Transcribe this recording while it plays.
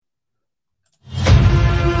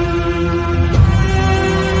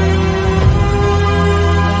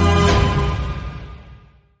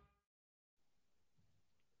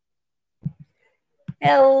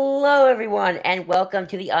Hello, everyone, and welcome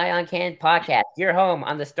to the Ion Canon Podcast, your home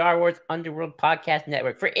on the Star Wars Underworld Podcast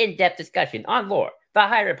Network for in-depth discussion on lore, the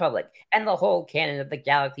High Republic, and the whole canon of the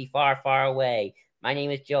galaxy far, far away. My name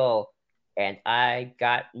is Joel, and I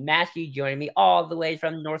got Matthew joining me all the way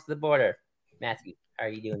from north of the border. Matthew, how are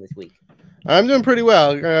you doing this week? I'm doing pretty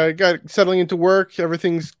well. Got settling into work.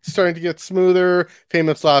 Everything's starting to get smoother.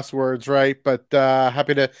 Famous last words, right? But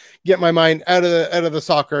happy to get my mind out of the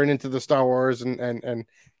soccer and into the Star Wars and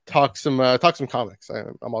talk some comics.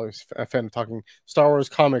 I'm always a fan of talking Star Wars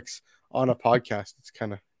comics on a podcast. It's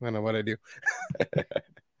kind of what I do.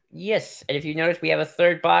 Yes, and if you notice, we have a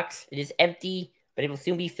third box. It is empty, but it will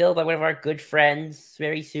soon be filled by one of our good friends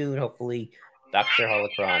very soon, hopefully, Dr.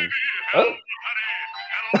 Holocron. Oh.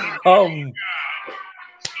 Hello.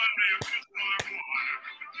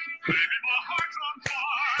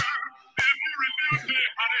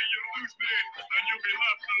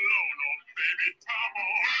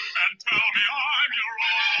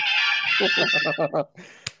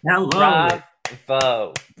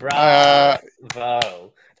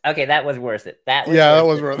 Bravo. Okay, that was worth it. That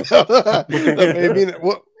was worth it.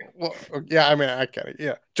 Yeah, I mean, I get it.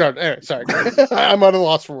 Yeah, John. Anyway, sorry, I'm at a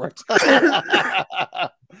loss for words.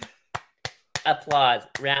 Applause,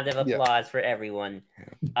 round of applause for everyone.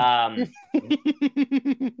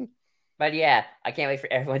 But yeah, I can't wait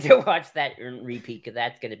for everyone to watch that repeat because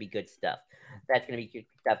that's going to be good stuff.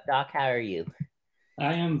 Doc, how are you?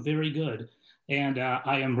 I am very good, and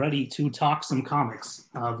I am ready to talk some comics,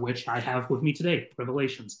 of which I have with me today,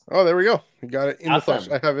 Revelations. Oh, there we go. We got it in Awesome. the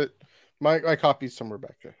flesh. I have it. My copy's somewhere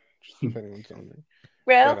back there. Just if anyone's wondering.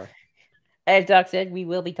 Well, as Doc said, we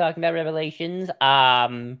will be talking about Revelations.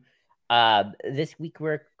 This week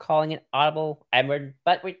we're calling it Audible,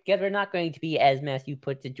 but we're not going to be, as Matthew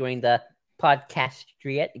put, to join the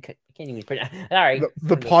podcastariat. I can't even pronounce. Sorry,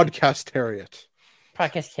 the podcastariat.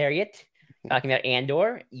 Podcastariat. Talking about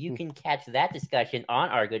Andor. You can catch that discussion on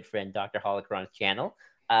our good friend Dr. Holocron's channel,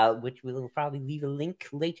 which we will probably leave a link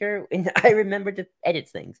later when I remember to edit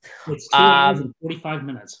things. It's 2 hours and 45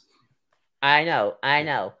 minutes. I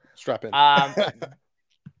know. Strap in.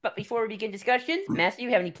 But before we begin discussions, Matthew,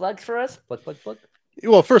 you have any plugs for us? Plug.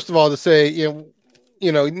 Well, first of all, to say, you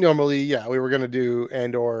know, normally, we were going to do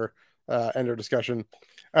Andor discussion.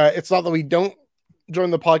 It's not that we don't join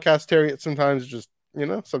the podcastariat. Sometimes just,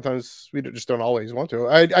 sometimes we just don't always want to.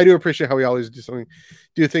 I do appreciate how we always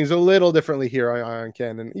do things a little differently here on Ion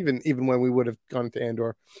Canon, even when we would have gone to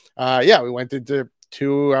Andor. We went into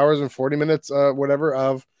 2 hours and 40 minutes,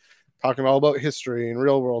 of talking all about history and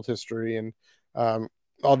real world history and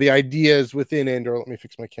all the ideas within Andor. Let me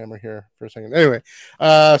fix my camera here for a second. Anyway,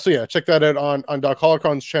 check that out on Doc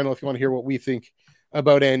Holocron's channel if you want to hear what we think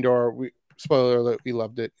about Andor. Spoiler alert, we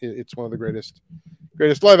loved it. It's one of the greatest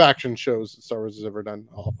live action shows that Star Wars has ever done.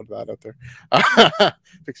 I'll put that out there.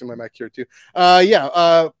 Fixing my mic here too.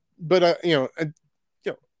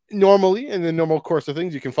 Normally in the normal course of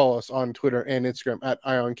things, you can follow us on Twitter and Instagram at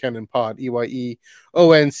Ion Canon Pod, EYEONCANONPOD.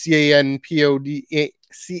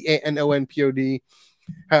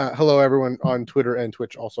 Hello, everyone on Twitter and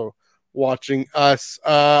Twitch also watching us.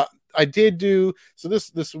 I did do so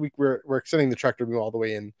this week. We're extending the tractor beam all the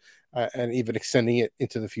way in, and even extending it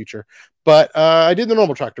into the future. But I did the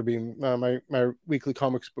normal tractor beam. My weekly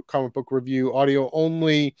comic book review, audio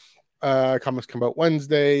only. Comics come out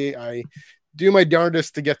Wednesday. I do my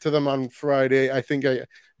darndest to get to them on Friday. I think I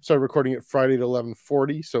started recording it Friday at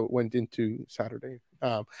 11:40, so it went into Saturday.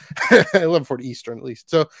 11:40 Eastern at least.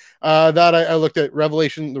 So that I looked at the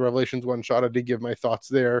Revelations one shot. I did give my thoughts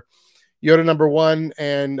there. Yoda number 1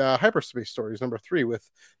 and Hyperspace Stories number 3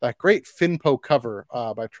 with that great Finpo cover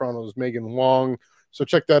by Toronto's Megan Wong. So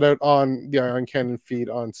check that out on the Ion Canon feed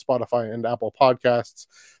on Spotify and Apple Podcasts.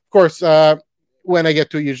 Of course, when I get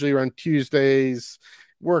to it, usually around Tuesdays.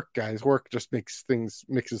 Work just mixes things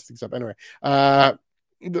up. Anyway,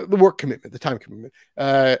 the work commitment, the time commitment.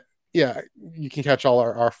 You can catch all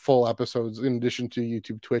our full episodes in addition to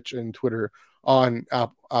YouTube, Twitch, and Twitter on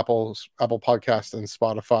Apple Podcasts and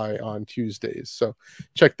Spotify on Tuesdays. So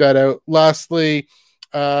check that out. Lastly,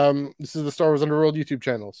 this is the Star Wars Underworld YouTube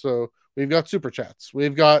channel. So we've got super chats.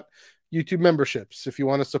 We've got YouTube memberships. If you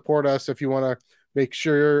want to support us, if you want to make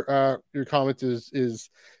sure your comment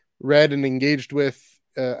is read and engaged with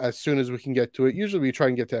as soon as we can get to it. Usually we try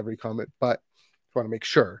and get to every comment, but if you want to make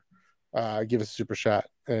sure, give us a super chat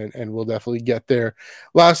and we'll definitely get there.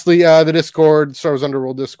 Lastly, the Discord, Star Wars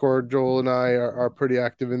Underworld Discord, Joel and I are pretty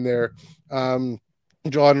active in there. Joel, I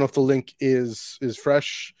don't know if the link is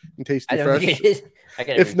fresh and tasty fresh.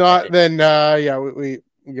 If not, then we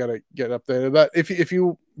gotta get up there. But if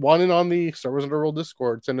you want in on the Star Wars Underworld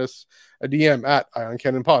Discord, send us a DM at Ion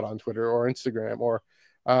Cannon Pod on Twitter or Instagram, or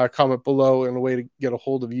comment below in a way to get a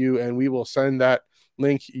hold of you, and we will send that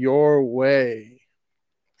link your way.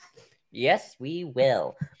 Yes, we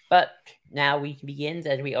will. But now we begin,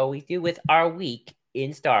 as we always do, with our week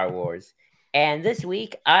in Star Wars. And this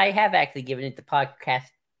week, I have actually given it the podcast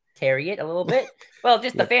Tariot a little bit. Well,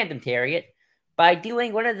 just the fandom Tariot, by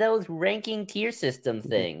doing one of those ranking tier system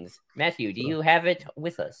things. Matthew, do you have it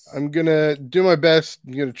with us? I'm going to do my best.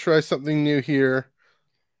 I'm going to try something new here.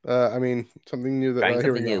 Something new that Trying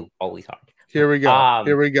something new, always hard. Here we go.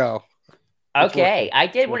 Here we go. Okay, I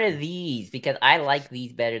did one of these because I like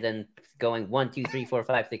these better than going 1, 2, 3, 4,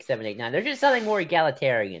 5, 6, 7, 8, 9. There's just something more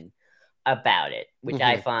egalitarian about it, which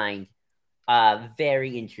I find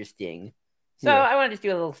very interesting. So I want to just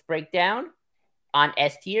do a little breakdown. On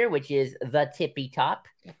S tier, which is the tippy top,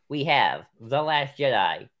 we have The Last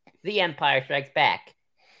Jedi, The Empire Strikes Back,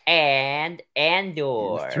 and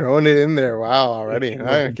Andor. Throwing it in there. Wow, already.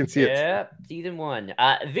 I can see it. Yep, season 1.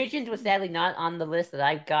 Visions was sadly not on the list that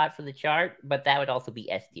I got for the chart, but that would also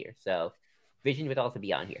be S tier. So Visions would also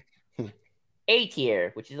be on here. A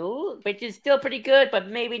tier, which is still pretty good, but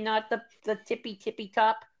maybe not the tippy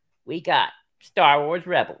top. We got Star Wars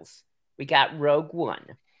Rebels. We got Rogue One.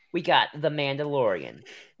 We got The Mandalorian.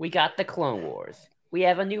 We got The Clone Wars. We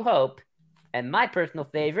have A New Hope. And my personal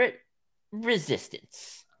favorite,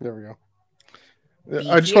 Resistance. There we go.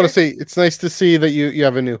 I just want to say it's nice to see that you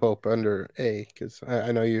have A New Hope under A, because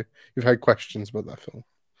I know you've had questions about that film.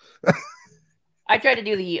 I try to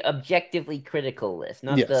do the objectively critical list,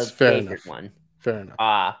 not the favorite one. Fair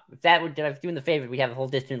enough. If I was doing the favorite, we'd have a whole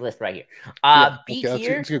distant list right here. B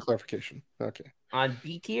tier. That's a good clarification. Okay. On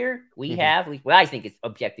B tier, we have what I think is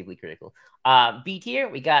objectively critical. B tier,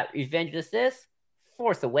 we got Revenge of the Sith,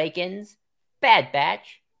 Force Awakens, Bad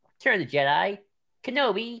Batch, Return of the Jedi,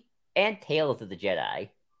 Kenobi, and Tales of the Jedi.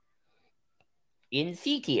 In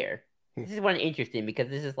C tier, this is one interesting because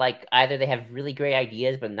this is like either they have really great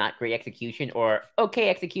ideas but not great execution, or okay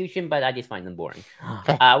execution but I just find them boring.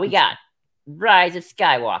 We got Rise of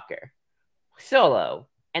Skywalker, Solo,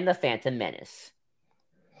 and The Phantom Menace.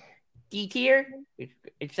 D tier,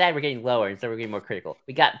 it's sad we're getting lower, and so we're getting more critical.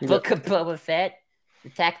 We got Book of Boba Fett,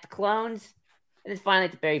 Attack the Clones, and then finally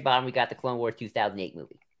at the very bottom, we got the Clone Wars 2008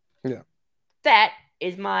 movie. Yeah. That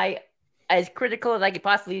is my, as critical as I could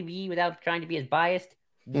possibly be without trying to be as biased,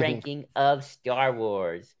 ranking of Star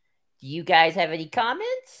Wars. Do you guys have any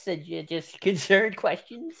comments? Just concerned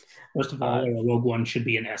questions? First of all, Rogue One should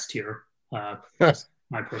be an S tier.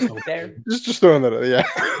 My personal just throwing that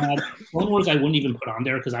out, Clone Wars I wouldn't even put on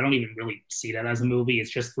there because I don't even really see that as a movie.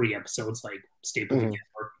 It's just 3 episodes like stapled together.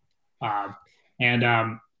 Other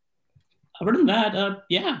than that,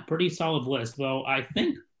 pretty solid list. Though I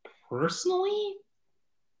think personally,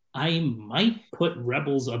 I might put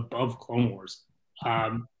Rebels above Clone Wars.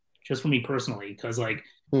 Just for me personally, because like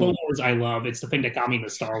Clone Wars I love. It's the thing that got me into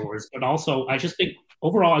Star Wars. But also I just think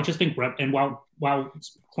overall, while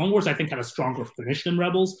Clone Wars I think had a stronger finish than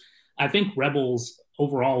Rebels, I think Rebels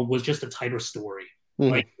overall was just a tighter story.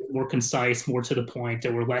 Like more concise, more to the point.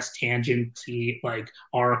 There were less tangency like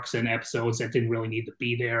arcs and episodes that didn't really need to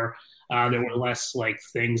be there. There were less like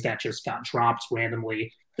things that just got dropped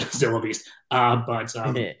randomly. Zilla Beast. I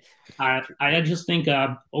just think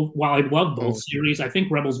while I love both series, I think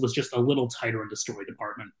Rebels was just a little tighter in the story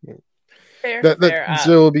department. Fair.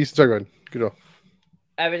 Zilla Beast. Sorry, go ahead. Good on.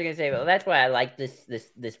 I was gonna say, well, that's why I like this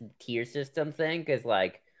tier system thing, because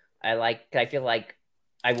like I feel like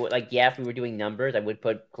I would if we were doing numbers, I would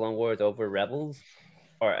put Clone Wars over Rebels,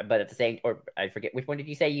 but at the same, or I forget which one did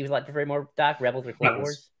you say you would prefer more, Doc? Rebels or Clone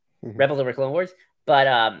Wars? Rebels over Clone Wars. But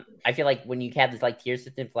I feel like when you have this like tier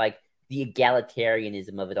system, it's like the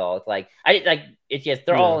egalitarianism of it all. It's like it's just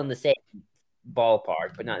they're all in the same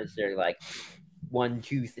ballpark, but not necessarily like 1,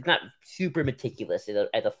 2. It's not super meticulous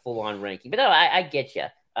as a full on ranking. But no, I get you.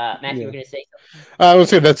 Matthew, we're gonna say something. I would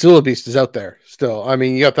say that Zilla Beast is out there still. I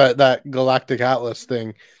mean, you got that Galactic Atlas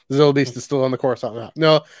thing. Zilla Beast is still on the course on that.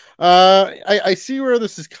 No, I see where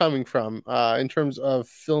this is coming from in terms of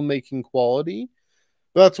filmmaking quality.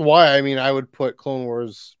 That's why I would put Clone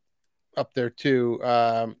Wars up there too.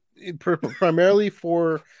 Primarily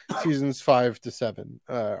for seasons 5 to 7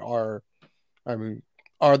 are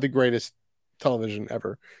the greatest television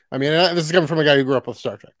ever. This is coming from a guy who grew up with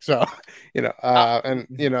Star Trek, so and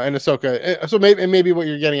Ahsoka. So maybe what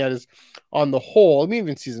you're getting at is on the whole.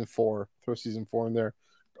 Even season 4, throw season 4 in there.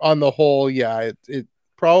 On the whole, it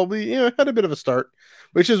probably had a bit of a start,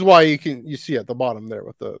 which is why you see at the bottom there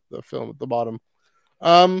with the film at the bottom.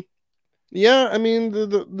 The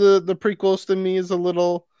prequels to me is a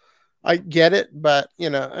little I get it, but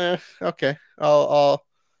okay. I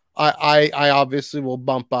obviously will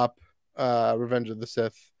bump up Revenge of the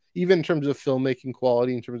Sith, even in terms of filmmaking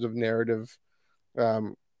quality, in terms of narrative,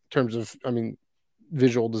 in terms of, I mean,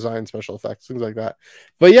 visual design, special effects, things like that.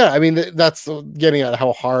 But yeah, I mean, that's getting at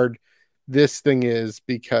how hard this thing is,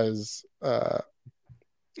 because I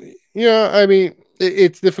mean,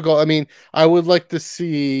 it's difficult. I mean, I would like to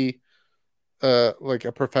see like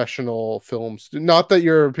a professional film student. Not that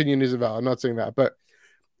your opinion is valid, I'm not saying that, but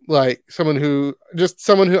like someone who,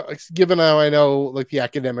 given how I know like the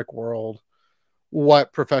academic world,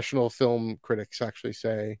 what professional film critics actually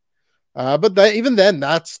say. But that, even then,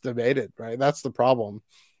 that's debated, right? That's the problem.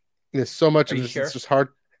 There's so much Are of you this, sure? it's just hard.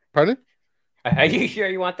 Pardon? Are you sure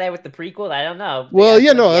you want that with the prequel? I don't know. Well, I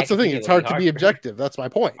yeah, feel like no, the that's the thing. academia It's would be hard to be hard. objective. That's my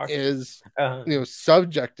point. Hard. Is Uh,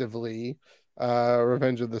 subjectively,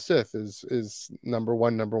 Revenge of the Sith is number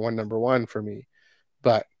one for me.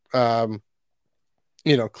 But clearly,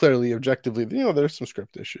 objectively, there's some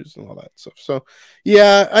script issues and all that stuff. So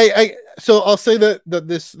yeah, so I'll say that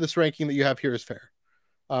this ranking that you have here is fair.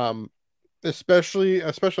 Especially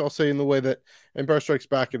I'll say in the way that Empire Strikes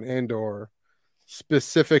Back and Andor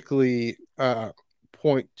specifically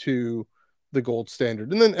point to the gold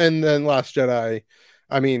standard, and then Last Jedi.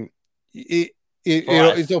 I mean,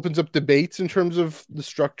 it opens up debates in terms of the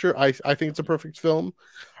structure. I think it's a perfect film.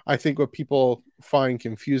 I think what people find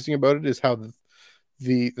confusing about it is how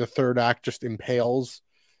the third act just impales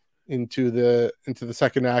into the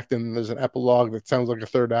second act, and there's an epilogue that sounds like a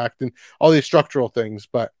third act, and all these structural things.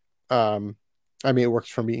 But I mean, it works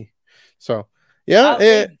for me. So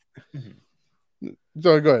yeah.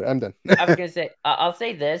 So go ahead. I'm done. I was gonna say, I'll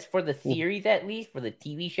say this for the series, at least for the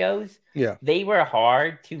TV shows. Yeah, they were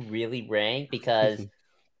hard to really rank because,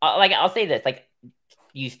 like, I'll say this, like,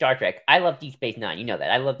 use Star Trek. I love Deep Space Nine. You know that.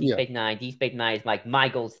 I love Deep Space Nine. Deep Space Nine is like my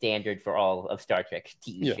gold standard for all of Star Trek's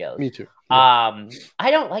TV shows. Me too. Yeah.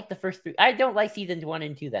 I don't like the first three. I don't like seasons 1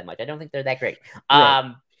 and 2 that much. I don't think they're that great.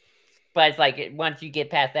 Right. But it's like once you get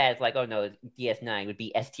past that, it's like, oh no, DS9 would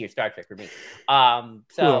be S tier Star Trek for me.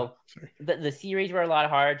 So the series were a lot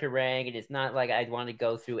harder to rank, and it's not like I'd want to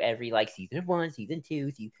go through every like season 1, season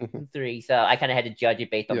 2, season 3. So I kind of had to judge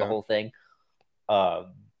it based on the whole thing.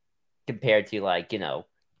 Compared to like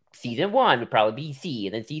season 1 would probably be C,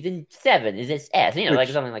 and then season 7 is S. Like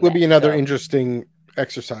something like that. Would be another interesting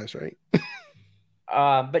exercise, right?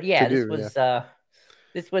 But yeah,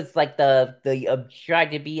 this was like the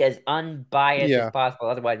tried to be as unbiased as possible.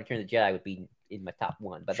 Otherwise, Return of the Jedi would be in my top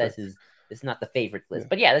 1. But this is not the favorites list.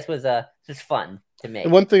 But yeah, this was fun to make.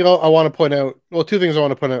 And one thing I want to point out. Well, two things I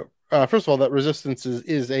want to point out. First of all, that Resistance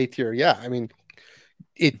is A tier. Yeah, I mean,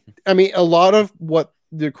 a lot of what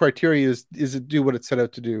the criteria is it do what it set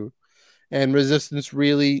out to do, and Resistance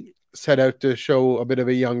really set out to show a bit of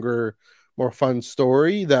a younger, more fun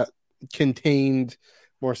story that contained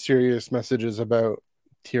more serious messages about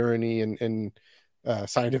tyranny and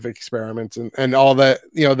scientific experiments and all that,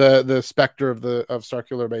 the specter of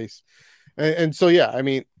Starkiller Base, and so yeah, I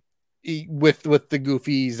mean, with the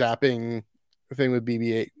goofy zapping thing with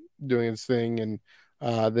BB-8 doing its thing, and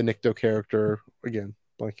the Nikto character, again,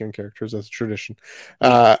 blanking on characters as a tradition,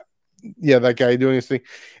 that guy doing his thing,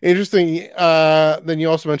 interesting. Then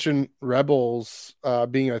you also mentioned Rebels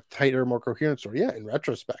being a tighter, more coherent story. Yeah, in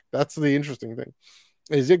retrospect, that's the interesting thing,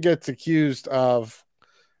 is it gets accused of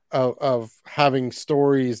having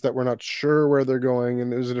stories that we're not sure where they're going,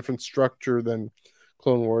 and it was a different structure than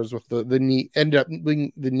Clone Wars, with the neat, ended up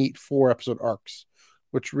being the neat 4-episode arcs,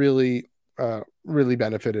 which really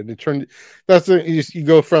benefited. It turned, you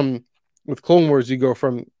go from, with Clone Wars, you go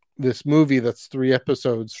from this movie that's 3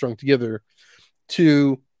 episodes strung together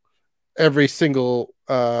to every single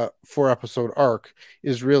 4-episode arc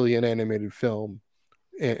is really an animated film,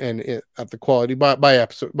 and at the quality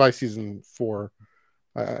by season 4.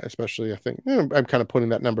 Especially, I think I'm kind of putting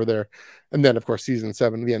that number there, and then of course season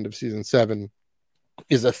 7, the end of season 7,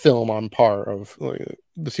 is a film on par of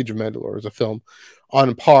the Siege of Mandalore is a film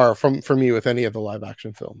on par for me with any of the live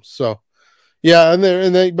action films. So yeah,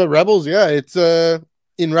 but Rebels, yeah, it's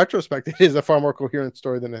in retrospect, it is a far more coherent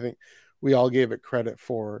story than I think we all gave it credit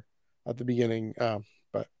for at the beginning,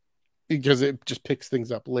 but because it just picks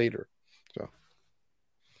things up later. So.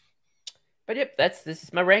 But yep, this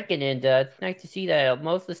is my ranking, and it's nice to see that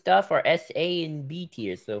most of the stuff are S, A, and B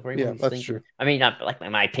tiers. So for anyone that's true. I mean, not like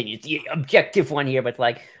my opinion is the objective one here, but it's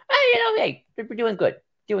like, hey, we're doing good.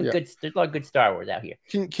 Good. There's a lot of good Star Wars out here.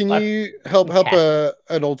 Can you help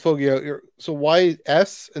an old fogey out here? So why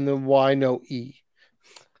S and then why no E?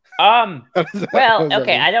 Well, What does that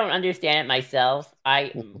okay, mean? I don't understand it myself.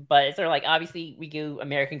 But it's sort of like obviously we do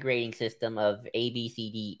American grading system of A, B,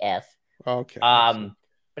 C, D, F. Okay. I see.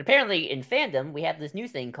 But apparently in fandom we have this new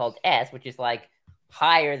thing called S, which is like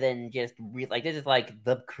higher than just like this is like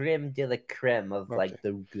the creme de la creme of like Okay.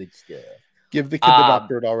 the good stuff. Give the kid the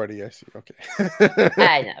doctorate already. I see. Okay.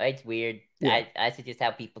 I know it's weird. Yeah. I see just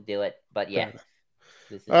how people do it, but yeah, Fair enough.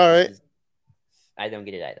 this is All right. I don't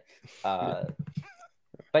get it either.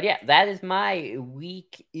 But yeah, that is my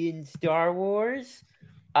week in Star Wars.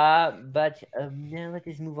 But now let's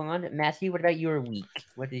just move on. Matthew, what about your week?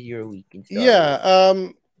 What is your week in Star Wars? Yeah.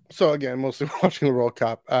 So again, mostly watching the World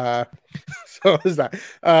Cup. So is that.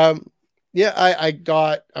 Yeah, I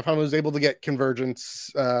finally was able to get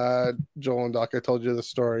Convergence. Joel and Doc, I told you the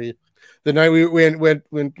story. The night we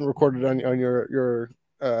went recorded on your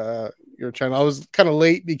channel. I was kind of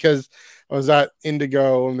late because I was at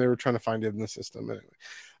Indigo and they were trying to find it in the system.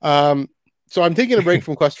 Anyway, so I'm taking a break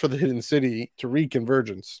from Quest for the Hidden City to read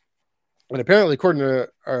Convergence. And apparently, according to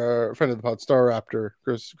our friend of the pod, Star Raptor,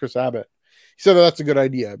 Chris Abbott, he said that's a good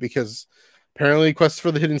idea because apparently Quest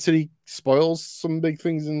for the Hidden City spoils some big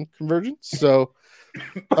things in Convergence. So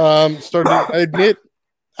I admit,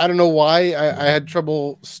 I don't know why I had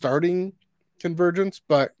trouble starting Convergence,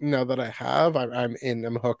 but now that I have, I'm in,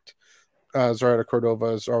 I'm hooked. Zoraida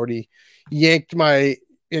Cordova has already yanked my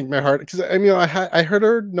heart because I mean I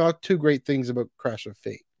heard not too great things about Crash of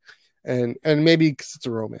Fate, and maybe because it's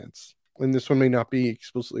a romance, and this one may not be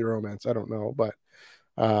explicitly romance. I don't know, but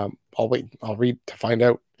I'll read to find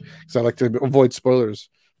out because I like to avoid spoilers,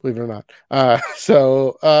 believe it or not. I'm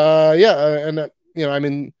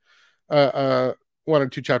in one or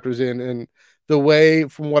two chapters in, and the way,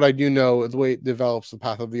 from what I do know, the way it develops the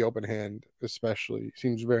path of the open hand, especially,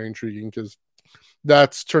 seems very intriguing because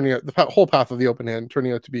that's turning out the whole path of the open hand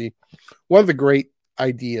turning out to be one of the great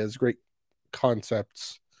ideas, great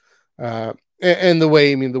concepts, and the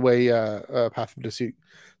way Path of Deceit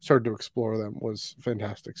started to explore them was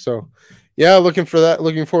fantastic. So, yeah, looking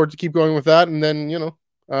forward to keep going with that, and then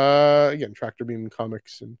again, Tractor Beam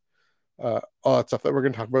comics and all that stuff that we're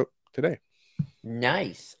going to talk about today.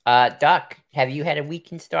 Nice. Doc, have you had a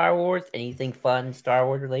week in Star Wars? Anything fun Star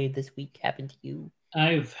Wars related this week happened to you?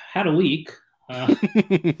 I've had a week. It's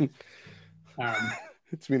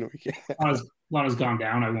been a week. A lot has gone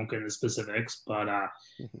down. I won't get into specifics, but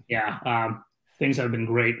things have been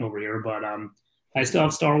great over here. But I still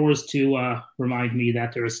have Star Wars to remind me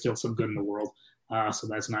that there is still some good in the world. So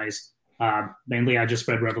that's nice. Mainly, I just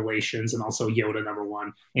read Revelations and also Yoda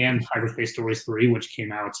 #1 and Hyperspace Stories 3, which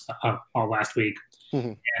came out all last week.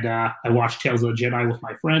 Mm-hmm. And I watched Tales of the Jedi with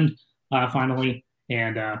my friend finally,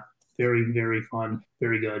 and very, very fun,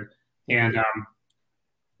 very good. And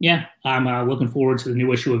I'm looking forward to the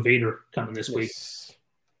new issue of Vader coming this week.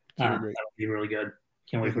 That'll be really good.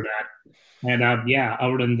 Can't wait for that. And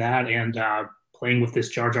other than that, and playing with this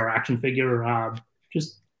Jar Jar action figure,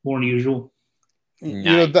 just more than usual.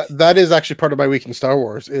 Nice. That is actually part of my week in Star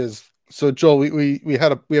Wars. Is so Joel, we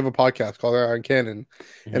have a podcast called Iron Canon,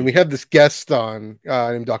 and we had this guest on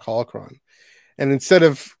named Doc Holocron, and instead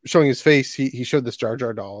of showing his face, he showed this Jar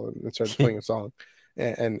Jar doll and started playing a song.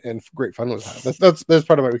 And great fun with that. That's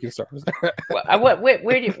part of my week in Star Wars.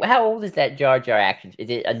 How old is that Jar Jar action?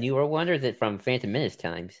 Is it a newer one or is it from Phantom Menace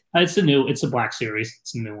times? It's a Black Series.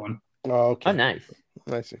 It's a new one. Oh, okay. Oh, nice.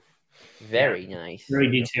 I see. Very nice. Very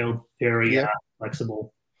detailed. Very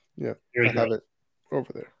flexible. Yeah, very I have it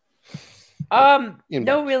over there.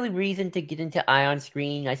 No really reason to get into Ion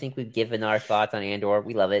Screen. I think we've given our thoughts on Andor.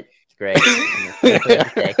 We love it. It's great.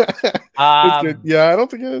 It's good. Yeah, I don't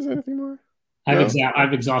think there's anything more.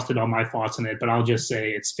 I've exhausted all my thoughts on it, but I'll just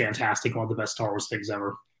say it's fantastic. One of the best Star Wars things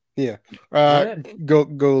ever. Yeah.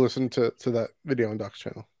 Go listen to that video on Doc's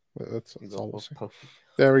channel. That's all we'll say.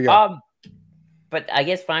 There we go. But I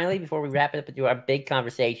guess finally, before we wrap it up and do our big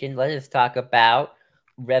conversation, let us talk about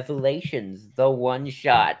Revelations, the one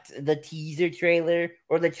shot, the teaser trailer,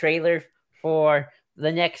 or the trailer for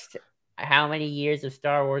the next how many years of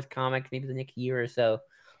Star Wars comics, maybe the next year or so.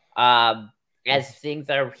 As things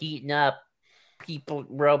are heating up,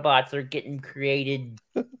 robots are getting created,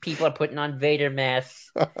 people are putting on Vader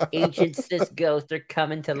masks, ancient Sith ghosts are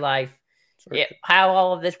coming to life. How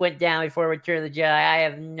all of this went down before Return of the Jedi, I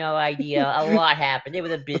have no idea. A lot happened. It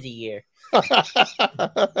was a busy year.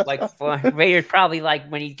 Vader's probably like,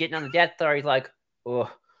 when he's getting on the Death Star, he's like,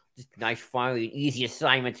 oh, just nice, finally, an easy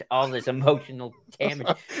assignment. All this emotional damage.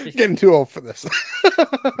 Just getting too old for this.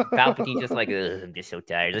 Palpatine's just like, I'm just so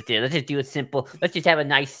tired. Let's just do it simple. Let's just have a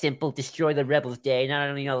nice, simple destroy the rebels day. Not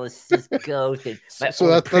only all this ghost.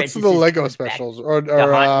 So that's the Lego specials, or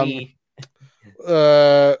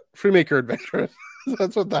Freemaker Adventure.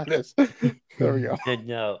 That's what that is. There we go. Good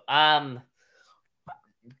no.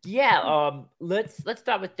 Let's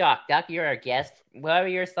start with Doc. Doc, you're our guest. What are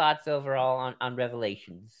your thoughts overall on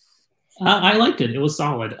Revelations? I liked it. It was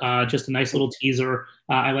solid. Just a nice little teaser.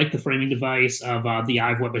 I like the framing device of the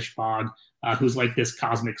Eye of Webbish Bog, who's like this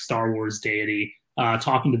cosmic Star Wars deity,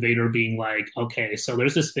 talking to Vader, being like, okay, so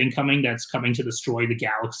there's this thing coming that's coming to destroy the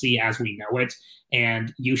galaxy as we know it,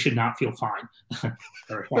 and you should not feel fine.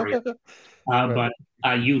 But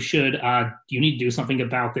you need to do something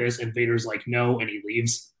about this. And Vader's like, no, and he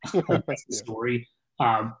leaves. That's the story.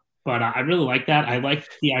 But I really like that. I like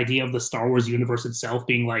the idea of the Star Wars universe itself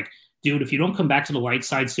being like, dude, if you don't come back to the light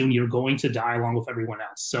side soon, you're going to die along with everyone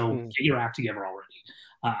else. So get your act together already.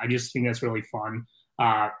 I just think that's really fun.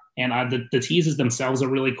 And the teases themselves are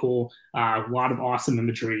really cool. A lot of awesome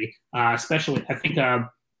imagery, especially, I think,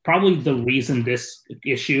 probably the reason this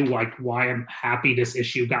issue, like why I'm happy this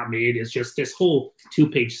issue got made, is just this whole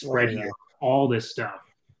 2-page spread here, all this stuff,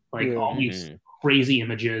 like all these crazy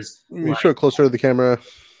images. You show it closer to the camera.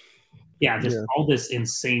 Yeah, just all this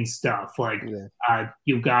insane stuff. Like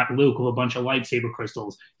you've got Luke with a bunch of lightsaber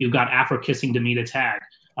crystals. You've got Afra kissing Demita Tag.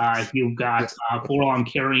 You've got Forlom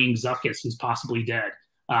carrying Zuckuss, who's possibly dead.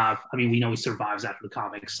 I mean, we know he survives after the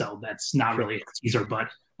comics, so that's not really a teaser.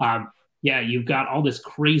 But you've got all this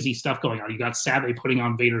crazy stuff going on. You got Sabe putting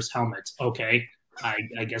on Vader's helmet. Okay,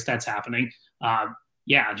 I guess that's happening.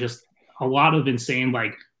 Just a lot of insane,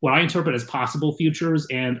 like what I interpret as possible futures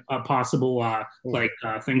and possible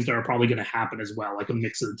things that are probably going to happen as well, like a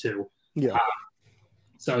mix of the two. Yeah.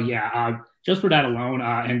 Just for that alone,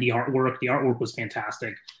 and the artwork was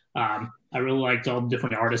fantastic. I really liked all the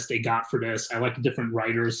different artists they got for this. I like the different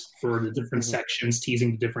writers for the different sections,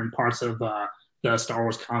 teasing the different parts of the Star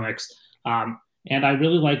Wars comics. And I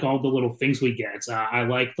really like all the little things we get. I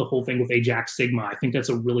like the whole thing with Ajax Sigma. I think that's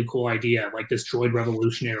a really cool idea. Like this droid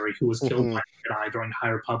revolutionary who was killed by Jedi during the High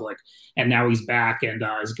Republic, and now he's back and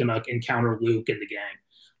is going to encounter Luke and the gang.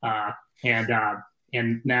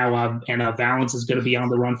 And now Valance is going to be on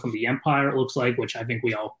the run from the Empire. It looks like, which I think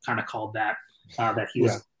we all kind of called that he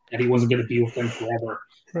wasn't going to be with them forever.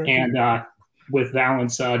 Right. And with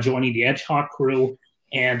Valance joining the Edgehawk crew.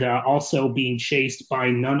 And also being chased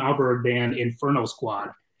by none other than Inferno Squad,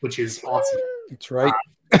 which is awesome. That's right.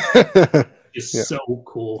 Just so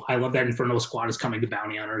cool. I love that Inferno Squad is coming to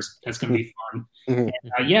Bounty Hunters. That's going to be fun. And,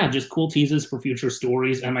 just cool teases for future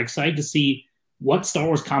stories. I'm excited to see what Star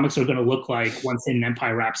Wars comics are going to look like once Hidden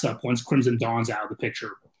Empire wraps up, once Crimson Dawn's out of the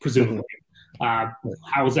picture, presumably. How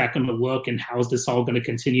is that going to look, and how is this all going to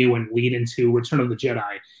continue and lead into Return of the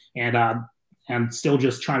Jedi? And I'm still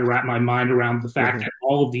just trying to wrap my mind around the fact that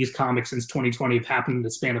all of these comics since 2020 have happened in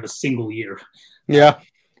the span of a single year. Yeah.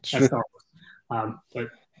 That's but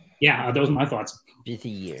yeah, those are my thoughts. Busy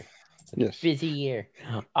year. Yes. Busy year.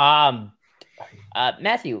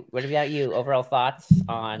 Matthew, what about you? Overall thoughts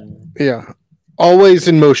on? Yeah. Always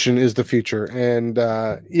in motion is the future. And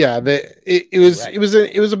it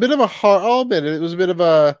was a bit of a hard, I'll admit it was a bit of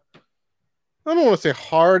a, I don't want to say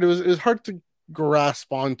hard. It was hard to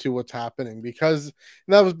grasp onto what's happening because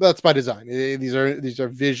that's by design. These are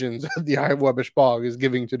visions that the Eye of Webbish Bog is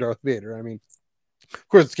giving to Darth Vader. I mean, of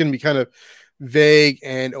course, it's going to be kind of vague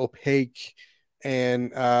and opaque,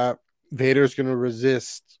 and Vader's going to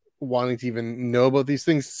resist wanting to even know about these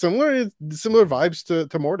things. Similar vibes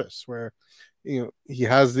to Mortis, where he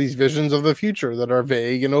has these visions of the future that are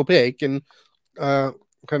vague and opaque and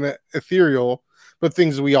kind of ethereal, but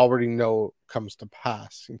things we already know comes to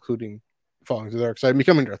pass, including falling to the dark side and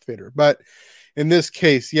becoming Darth Vader. But in this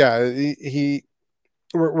case, we're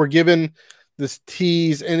given this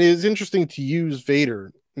tease, and it is interesting to use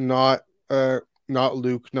Vader, not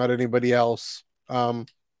Luke, not anybody else,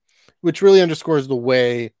 which really underscores the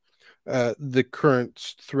way the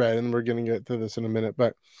current thread, and we're going to get to this in a minute,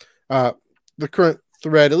 but the current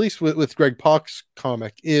thread, at least with Greg Pak's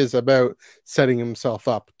comic, is about setting himself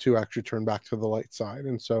up to actually turn back to the light side.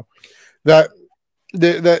 And so that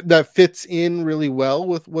fits in really well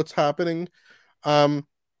with what's happening.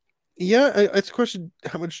 It's a question,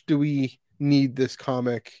 how much do we need this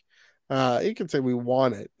comic? You can say we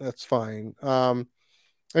want it, that's fine. I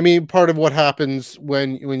mean, part of what happens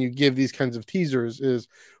when you give these kinds of teasers is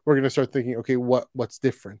we're going to start thinking, okay, what's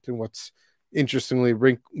different and what's an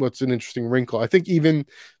interesting wrinkle. I think even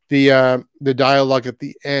the dialogue at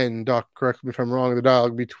the end, Doc, correct me if I'm wrong, the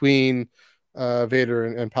dialogue between Vader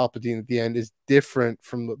and Palpatine at the end is different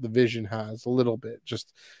from what the Vision has a little bit.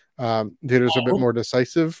 Just Vader's a bit more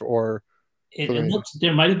decisive, or it looks,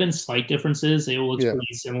 there might have been slight differences. It looks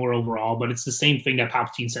pretty similar overall, but it's the same thing that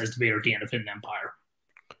Palpatine says to Vader at the end of Hidden Empire.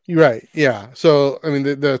 You're right. Yeah. So I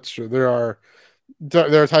mean, that's true. They're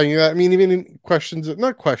telling you that. I mean, even in questions,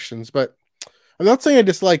 not questions, but I'm not saying I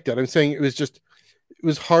disliked it. I'm saying it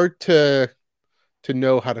was hard to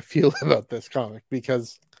know how to feel about this comic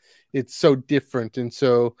because it's so different and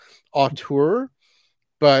so auteur,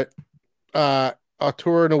 but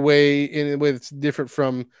auteur in a way that's different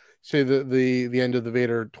from say the end of the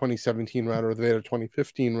Vader 2017 run or the Vader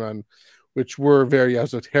 2015 run, which were very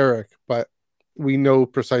esoteric, but we know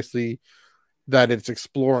precisely that it's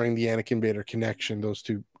exploring the Anakin Vader connection. Those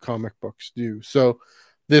two comic books do. So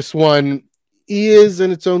this one is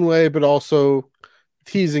in its own way, but also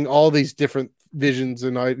teasing all these different visions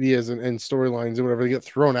and ideas and storylines and whatever they get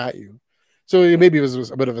thrown at you. So maybe it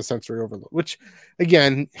was a bit of a sensory overload, which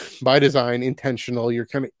again, by design, intentional. You're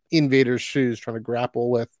kind of in Vader's shoes trying to grapple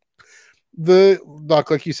with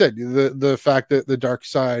like you said, the fact that the dark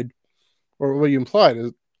side, or what you implied,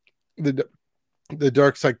 is the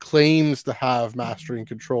dark side claims to have mastery and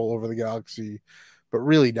control over the galaxy, but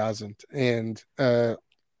really doesn't. And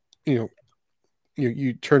you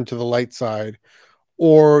turn to the light side,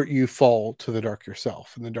 or you fall to the dark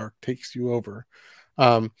yourself, and the dark takes you over.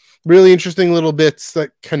 Really interesting little bits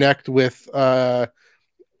that connect with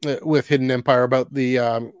Hidden Empire about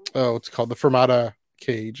the what's called the Fermata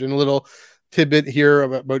cage, and a little tidbit here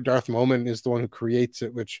about Darth Momin is the one who creates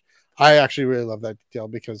it, which I actually really love that detail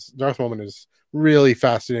because Darth Momin is really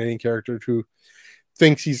fascinating character who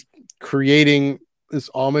thinks he's creating this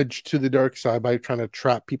homage to the dark side by trying to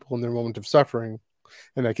trap people in their moment of suffering.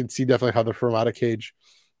 And I can see definitely how the Fermata cage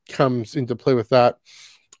comes into play with that.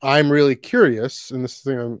 I'm really curious, and this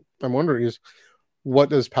thing I'm wondering is, what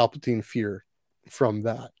does Palpatine fear from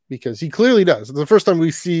that? Because he clearly does. The first time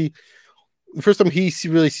he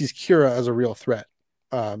really sees Kira as a real threat,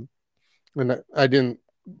 and I didn't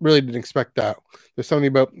expect that. There's something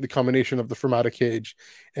about the combination of the Fermata cage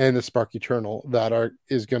and the Spark Eternal that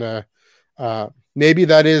is gonna maybe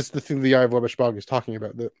that is the thing the Eye of Webbish Bog is talking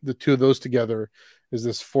about. The two of those together is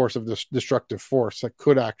this force of this destructive force that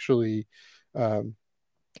could actually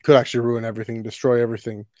ruin everything, destroy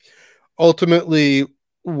everything. Ultimately,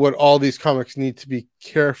 what all these comics need to be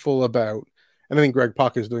careful about, and I think Greg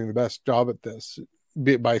Pak is doing the best job at this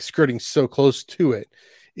by skirting so close to it,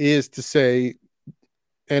 is to say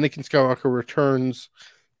Anakin Skywalker returns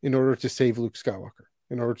in order to save Luke Skywalker,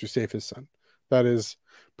 in order to save his son. That is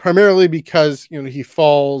primarily because he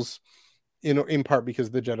falls, in part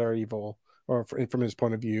because the Jedi are evil, or from his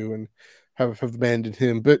point of view, and have abandoned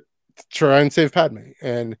him, but to try and save Padme.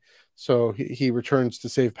 And so he returns to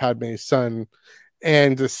save Padme's son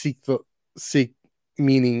and to seek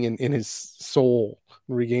meaning in his soul,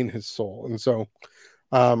 regain his soul. And so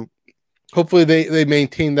hopefully they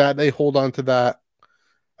maintain that, they hold on to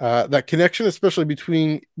that connection, especially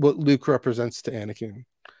between what Luke represents to Anakin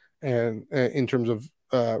and in terms of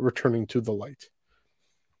returning to the light.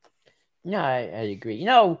 No, I agree.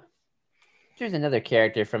 There's another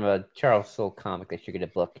character from a Charles Soule comic that should get a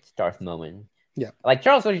book. It's Darth Momin. Yeah. Like,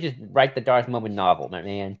 Charles Soule should just write the Darth Momin novel,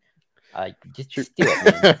 man. Just do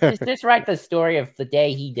it, man. just write the story of the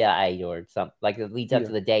day he died, or something, like it leads up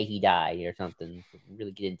to the day he died or something.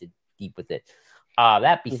 Really get into deep with it.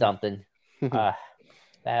 That'd be something.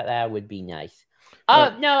 That would be nice.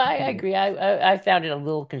 No, I agree. I found it a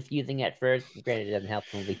little confusing at first. Granted, it doesn't help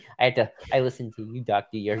the movie. I listened to you,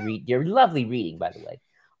 Doctor. Your lovely reading, by the way.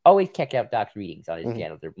 Always check out Doc's readings on his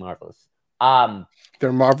channel. They're marvelous.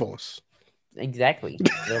 They're marvelous. Exactly.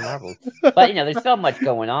 They're marvelous. But there's so much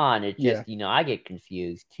going on. It's just, I get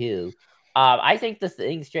confused too. I think the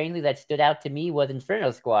thing strangely that stood out to me was Inferno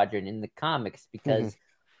Squadron in the comics, because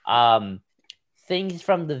things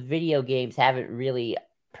from the video games haven't really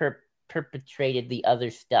perpetrated the other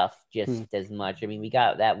stuff just as much. I mean, we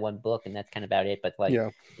got that one book and that's kind of about it, but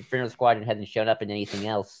Inferno Squadron hasn't shown up in anything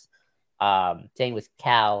else. Same with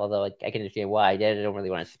Cal, although I can understand why. I don't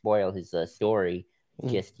really want to spoil his story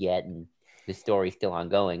just yet, and the story's still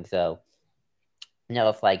ongoing. So,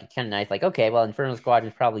 it's kind of nice. Like, okay, well, Inferno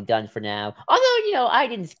Squadron's probably done for now. Although,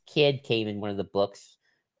 Iden's kid came in one of the books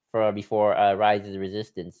before Rise of the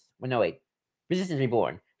Resistance. Well, no, wait, Resistance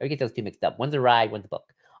Reborn. I get those two mixed up. One's a ride, one's a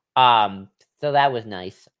book. So that was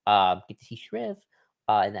nice. Get to see Shriv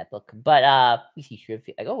in that book, but we see Shriv.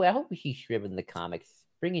 Like, I hope we see Shriv in the comics.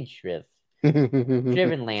 Bring in Shriv.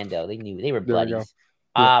 Shriv and Lando. They were buddies.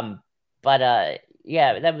 But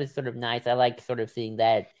that was sort of nice. I like sort of seeing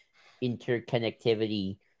that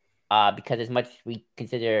interconnectivity, because as much as we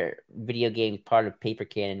consider video games part of paper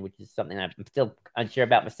canon, which is something I'm still unsure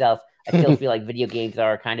about myself, I still feel like video games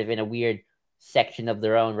are kind of in a weird section of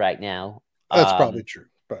their own right now. That's probably true,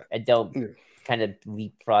 but I don't kind of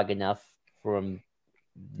leapfrog enough from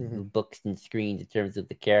books and screens in terms of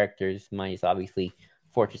the characters, minus obviously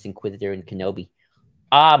Fortress Inquisitor and Kenobi.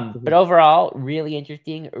 But overall, really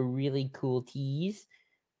interesting, really cool tease.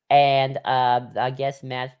 And I guess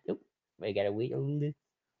Matt, I gotta wait a little.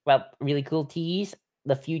 Well, really cool tease.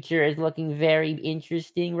 The future is looking very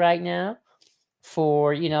interesting right now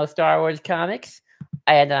for Star Wars comics,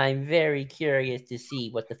 and I'm very curious to see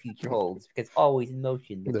what the future holds, because always in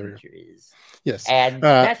motion the future is. Yes. And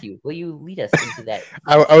Matthew, will you lead us into that?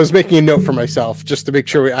 I was making a note for myself just to make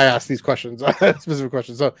sure I ask these questions, specific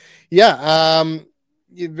questions. So yeah,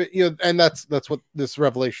 and that's what this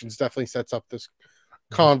Revelations definitely sets up, this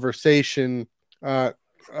conversation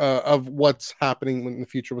of what's happening in the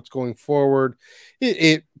future, what's going forward.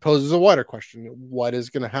 It poses a wider question: what is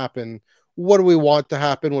going to happen? What do we want to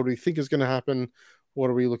happen? What do we think is going to happen? What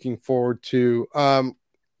are we looking forward to?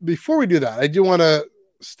 Before we do that, I do want to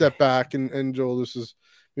step back and Joel, this is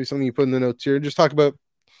maybe something you put in the notes here, just talk about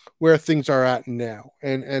where things are at now,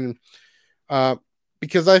 and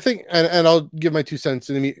because I think, and I'll give my 2 cents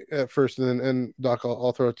first, and then Doc,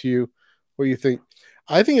 I'll throw it to you. What do you think?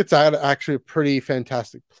 I think it's at actually a pretty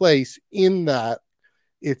fantastic place in that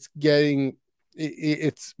it's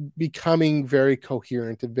becoming very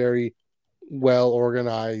coherent and very well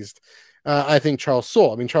organized. I think Charles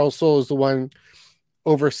Soule is the one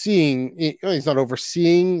overseeing. He's not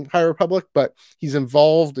overseeing High Republic, but he's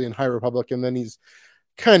involved in High Republic, and then he's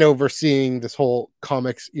kind of overseeing this whole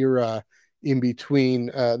comics era in between,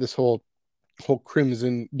 this whole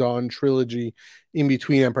Crimson Dawn trilogy in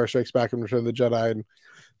between Empire Strikes Back and Return of the Jedi, and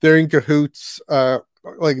they're in cahoots.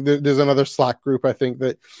 There's another Slack group, I think,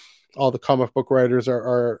 that all the comic book writers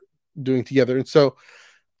are doing together, and so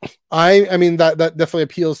I mean that definitely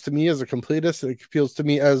appeals to me as a completist. It appeals to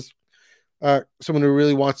me as someone who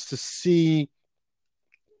really wants to see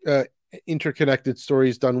interconnected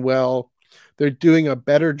stories done well. They're doing a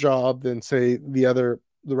better job than, say, the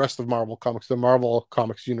rest of Marvel Comics. The Marvel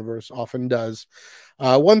Comics universe often does.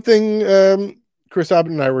 One thing Chris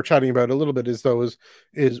Abbott and I were chatting about a little bit is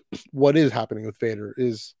what is happening with Vader.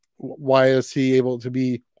 Why is he able to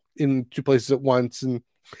be in 2 places at once, and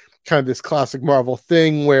kind of this classic Marvel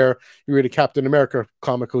thing where you read a Captain America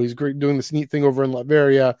comic, he's great doing this neat thing over in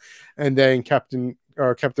Latveria, and then Captain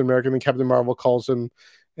America, and then Captain Marvel calls him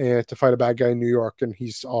to fight a bad guy in New York, and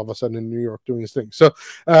he's all of a sudden in New York doing his thing. So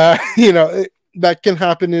that can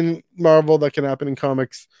happen in Marvel, that can happen in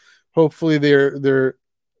comics. Hopefully they're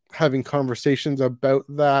having conversations about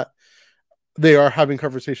that. They are having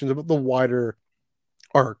conversations about the wider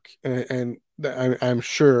arc, and I'm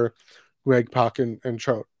sure Greg Pak and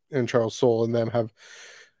Charles Soule and them have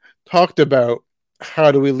talked about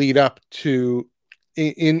how do we lead up to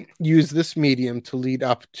use this medium to lead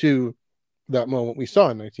up to that moment we saw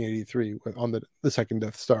in 1983 on the second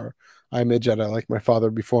Death Star. I'm a Jedi like my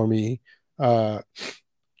father before me. Time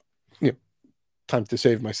to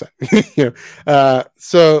save my son.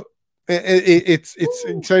 So it's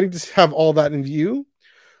exciting to have all that in view,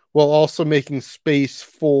 while also making space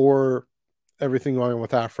for everything going on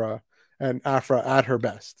with Aphra, and Aphra at her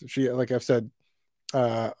best. She, like I've said,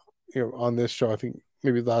 on this show, I think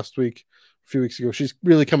maybe last week, a few weeks ago, she's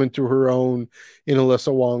really coming to her own in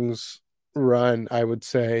Alyssa Wong's run, I would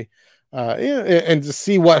say. And to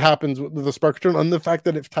see what happens with the Spark Return, and the fact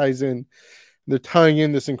that it ties in, they're tying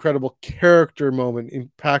in this incredible character moment,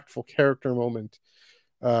 impactful character moment,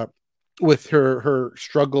 with her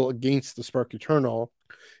struggle against the Spark Eternal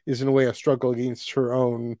is in a way a struggle against her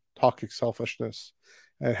own toxic selfishness,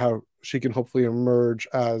 and how she can hopefully emerge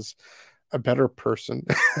as a better person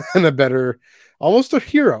and a better, almost a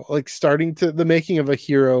hero, like starting to the making of a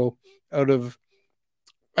hero out of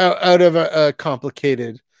a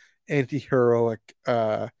complicated anti-heroic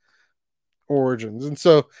origins. And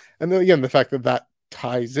so, and then again, the fact that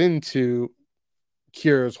ties into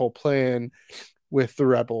Kira's whole plan with the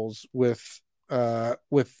rebels, with the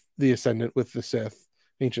Ascendant, with the Sith,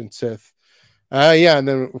 ancient Sith. And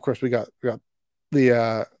then of course we got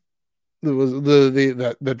the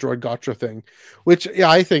droid gotcha thing, which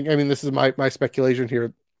I think, I mean, this is my speculation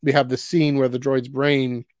here. We have the scene where the droid's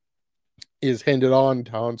brain is handed on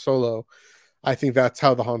to Han Solo. I think that's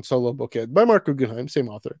how the Han Solo book ends, by Mark Guggenheim, same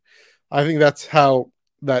author. I think that's how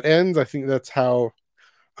that ends. I think that's how,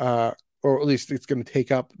 or at least it's going to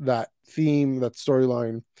take up that theme, that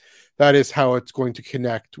storyline. That is how it's going to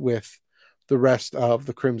connect with the rest of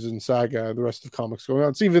the Crimson Saga, the rest of comics going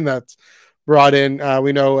on. So even that's brought in.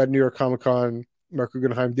 We know at New York Comic Con, Mark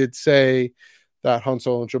Guggenheim did say that Han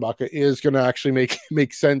Solo and Chewbacca is going to actually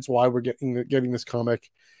make sense why we're getting this comic.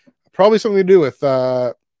 Probably something to do with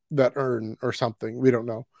that urn or something. We don't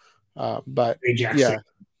know. But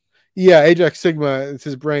Yeah, Ajax Sigma, it's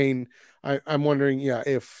his brain. I'm wondering,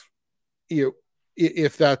 if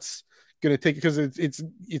that's going to take, because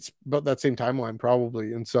it's about that same timeline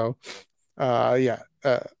probably, and so I'm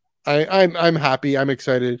happy. I'm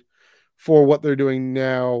excited for what they're doing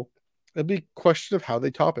now. It'll be a question of how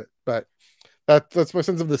they top it, but that's my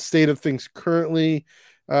sense of the state of things currently.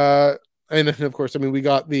 And then of course, I mean, we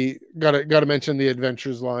got to mention the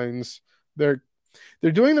adventures lines. They're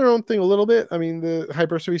doing their own thing a little bit. I mean, the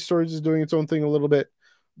Hyperspace Stories is doing its own thing a little bit,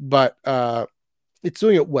 but it's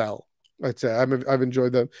doing it well. I'd say I've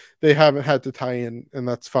enjoyed them. They haven't had to tie in, and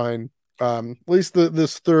that's fine. At least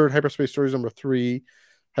this third Hyperspace Stories number 3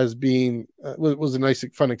 has been was a nice,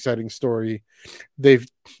 fun, exciting story. They've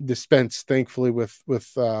dispensed, thankfully, with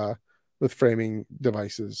framing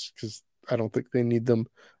devices, because I don't think they need them.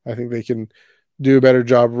 I think they can do a better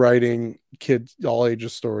job writing kids all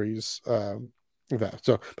ages stories. That.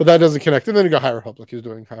 So, but that doesn't connect. And then you got High Republic, who's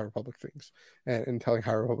doing High Republic things and telling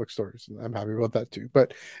High Republic stories. And I'm happy about that too.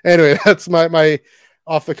 But anyway, that's my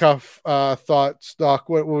off the cuff thoughts. Doc,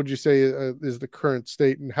 what would you say is the current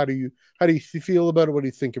state, and how do you feel about it? What do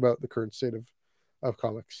you think about the current state of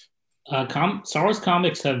comics? Star Wars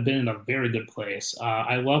comics have been in a very good place.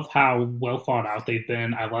 I love how well thought out they've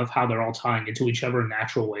been. I love how they're all tying into each other in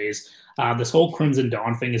natural ways. This whole Crimson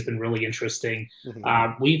Dawn thing has been really interesting.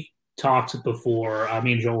 Mm-hmm. We've talked before,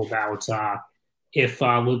 me and Joel, about if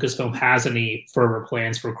Lucasfilm has any further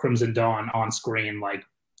plans for Crimson Dawn on screen, like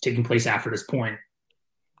taking place after this point.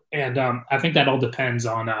 And I think that all depends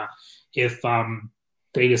on if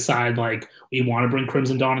they decide like we want to bring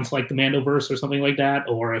Crimson Dawn into like the Mandoverse or something like that,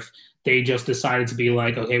 or if they just decided to be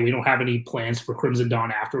like, okay, we don't have any plans for Crimson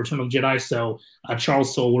Dawn after Return of the Jedi, so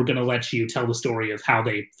Charles Soule, we're going to let you tell the story of how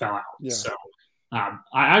they fell out. Yeah. So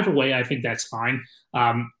either way, I think that's fine.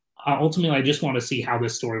 Ultimately, I just want to see how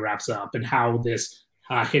this story wraps up and how this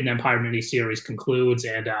Hidden Empire miniseries concludes,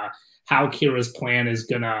 and how Kira's plan is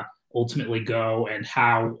going to ultimately go, and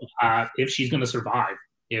how if she's going to survive,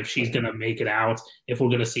 if she's going to make it out, if we're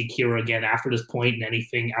going to see Kira again after this point and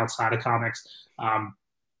anything outside of comics.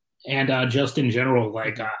 And just in general,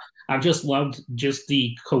 like I've just loved just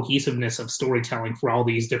the cohesiveness of storytelling for all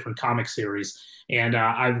these different comic series. And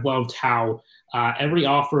I've loved how every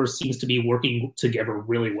author seems to be working together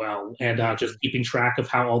really well, and just keeping track of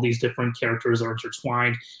how all these different characters are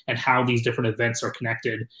intertwined and how these different events are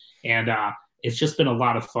connected. And it's just been a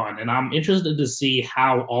lot of fun. And I'm interested to see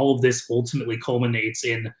how all of this ultimately culminates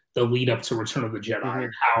in the lead up to Return of the Jedi, mm-hmm.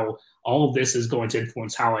 and how all of this is going to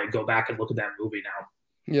influence how I go back and look at that movie now.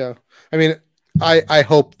 Yeah. I mean, I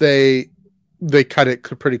hope they cut it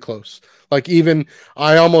pretty close. Like, even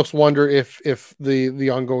I almost wonder if the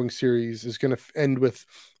ongoing series is going to end with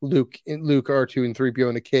Luke, R2 and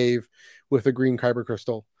 3PO in a cave with a green kyber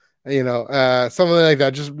crystal, something like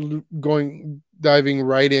that, just diving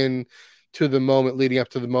right in to the moment, leading up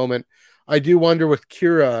to the moment. I do wonder with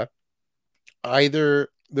Kira, either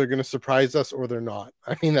they're going to surprise us or they're not.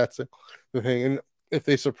 I mean, that's the thing. And if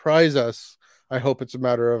they surprise us, I hope it's a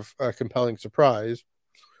matter of a compelling surprise.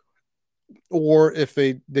 Or if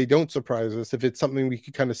they don't surprise us, if it's something we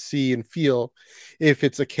can kind of see and feel, if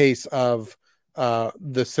it's a case of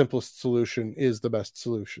the simplest solution is the best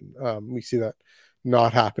solution. We see that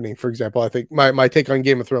not happening. For example, I think my take on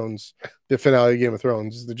Game of Thrones, the finale of Game of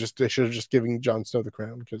Thrones, is they should have just given Jon Snow the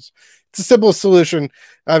crown, because it's the simplest solution.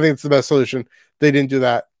 I think it's the best solution. They didn't do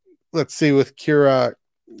that. Let's see with Kira,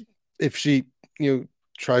 if she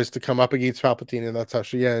tries to come up against Palpatine and that's how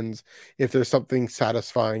she ends, if there's something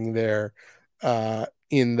satisfying there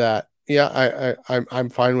in that. I'm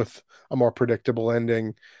fine with a more predictable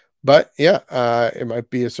ending, but it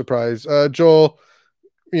might be a surprise. Joel,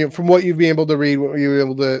 from what you've been able to read, what you're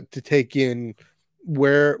able to take in,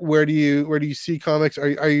 where do you see comics?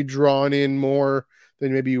 Are you drawn in more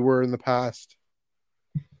than maybe you were in the past?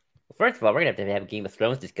 First of all, we're gonna have to have a Game of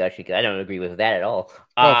Thrones discussion, because I don't agree with that at all.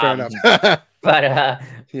 Fair enough. But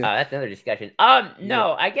that's another discussion.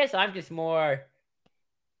 No, I guess I'm just more,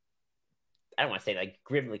 I don't want to say like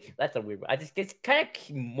grimly. That's a weird. I just get kind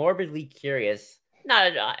of morbidly curious.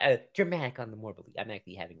 Not dramatic on the morbidly. I'm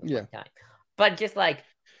actually having a fun time. But just like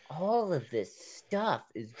all of this stuff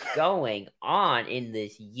is going on in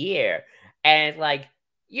this year, and like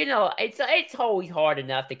it's always hard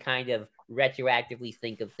enough to kind of retroactively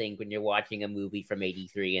think of things when you're watching a movie from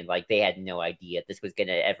 '83 and like they had no idea this was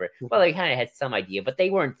gonna ever. Well, they kind of had some idea, but they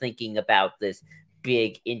weren't thinking about this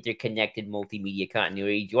big interconnected multimedia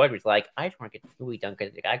continuity. George was like, I just want to get this movie done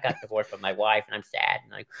because I got divorced from my wife and I'm sad.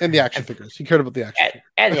 And the action figures. He cared about the action figures.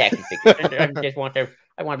 And the action figures.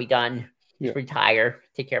 I want to be done. retire,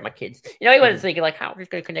 take care of my kids. He wasn't thinking like how we're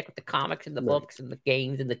just going to connect with the comics and the books and the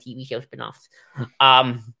games and the TV show spinoffs.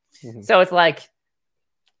 So it's like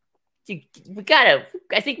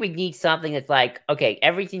I think we need something that's like, okay,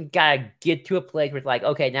 everything gotta get to a place where it's like,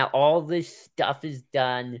 okay, now all this stuff is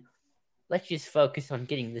done. Let's just focus on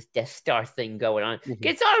getting this Death Star thing going on.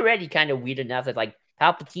 It's already kind of weird enough that like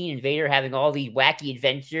Palpatine and Vader having all these wacky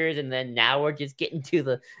adventures, and then now we're just getting to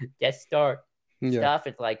the Death Star stuff.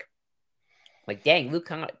 It's like dang,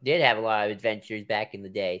 Luke did have a lot of adventures back in the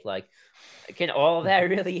day. Like, can all of that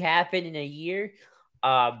really happen in a year?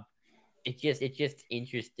 It's just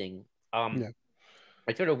interesting.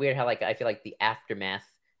 It's sort of weird how like I feel like the Aftermath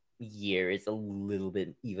year is a little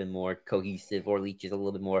bit even more cohesive, or Leech is a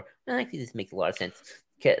little bit more. Actually, this makes a lot of sense.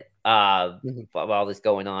 Of all this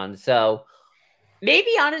going on, so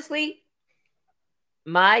maybe honestly,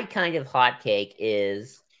 my kind of hot take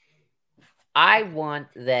is I want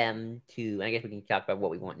them to. I guess we can talk about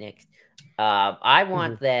what we want next. I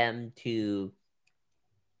want them to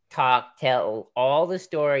tell all the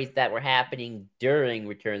stories that were happening during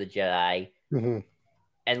Return of the Jedi.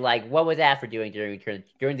 And like, what was Aphra doing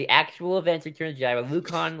during the actual events of Return of the Jedi with Luke,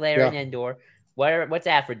 Han, Leia, and Endor? What's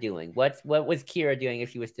Aphra doing? What was Kira doing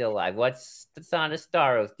if she was still alive? What's Sana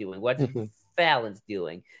Starros doing? What's Fallon's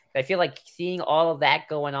doing? I feel like seeing all of that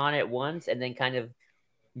going on at once, and then kind of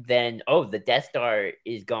the Death Star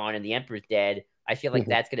is gone and the Emperor's dead. I feel like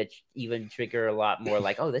that's going to even trigger a lot more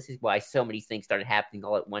like, oh, this is why so many things started happening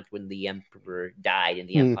all at once when the Emperor died and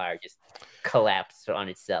the Empire just collapsed on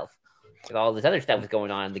itself. And all this other stuff was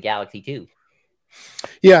going on in the galaxy too.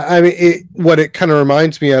 Yeah, I mean, what it kind of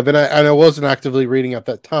reminds me of, and I wasn't actively reading at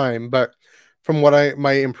that time, but from what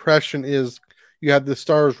my impression is, you have the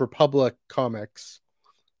Star Wars Republic comics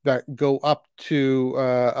that go up to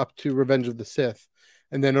Revenge of the Sith,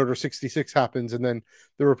 and then Order 66 happens, and then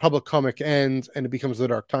the Republic comic ends, and it becomes the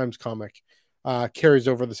Dark Times comic, carries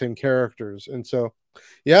over the same characters, and so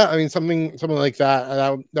yeah, I mean something like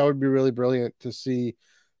that would be really brilliant to see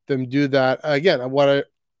them do that again.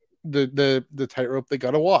 The tightrope they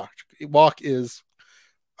gotta walk is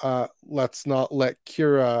let's not let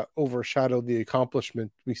Kira overshadow the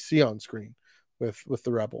accomplishment we see on screen with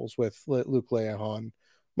the Rebels, with Luke, Leia, Han,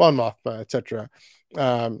 Mon Mothma, etc.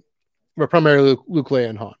 But primarily Luke, Leia,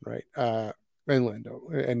 and Han, right? And Lando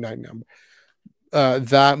and Nine Number.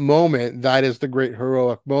 That moment, that is the great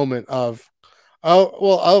heroic moment of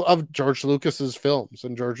George Lucas's films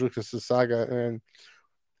and George Lucas's saga, and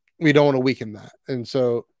we don't want to weaken that. And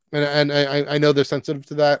so, and I know they're sensitive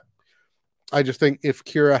to that. I just think if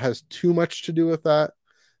Kira has too much to do with that,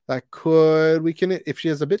 that could weaken it. If she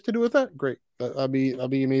has a bit to do with that, great. That'll be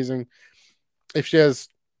amazing. If she has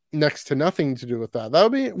next to nothing to do with that,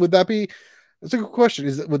 would that be? That's a good question.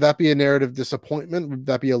 Would that be a narrative disappointment? Would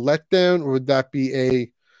that be a letdown, or would that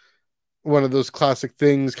be one of those classic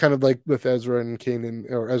things, kind of like with Ezra and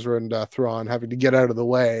Kanan, or Ezra and Thrawn having to get out of the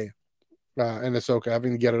way, and Ahsoka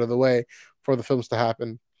having to get out of the way for the films to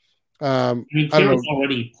happen? I mean, Kira's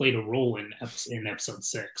already played a role in episode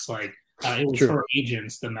 6. Like, it was her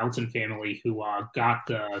agents, the Melton family, who got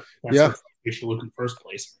the look in the first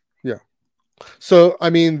place. Yeah. So, I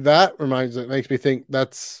mean, makes me think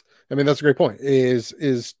that's a great point. Is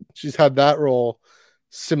she's had that role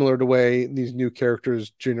similar to the way these new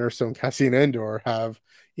characters, Jyn Erso and Cassian Andor, have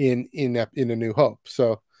in A New Hope.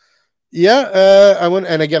 So, yeah, I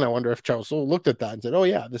wonder if Charles Soule looked at that and said, "Oh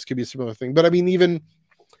yeah, this could be a similar thing." But I mean,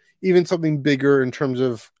 even something bigger in terms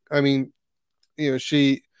of, I mean,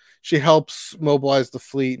 she helps mobilize the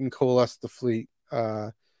fleet and coalesce the fleet,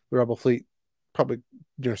 the Rebel fleet, probably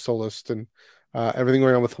near Solist, and everything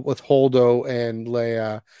going on with Holdo and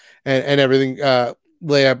Leia, and everything.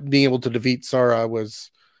 Leia being able to defeat Sara was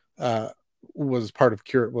part of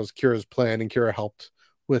Kira's plan, and Kira helped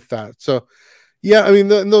with that. So, yeah, I mean,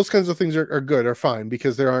 those kinds of things are good, are fine,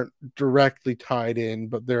 because they aren't directly tied in,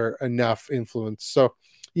 but they're enough influence. So,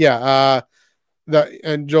 yeah,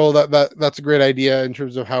 Joel, that's a great idea in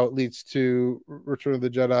terms of how it leads to Return of the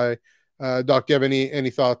Jedi. Doc, do you have any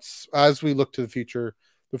thoughts as we look to the future?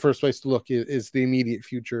 The first place to look is the immediate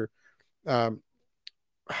future.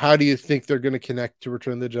 How do you think they're going to connect to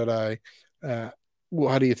Return of the Jedi?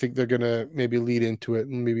 How do you think they're going to maybe lead into it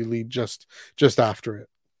and maybe lead just after it?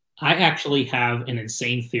 I actually have an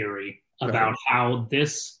insane theory about how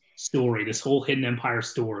this story, this whole Hidden Empire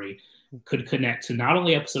story, could connect to not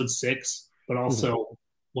only episode 6, but also,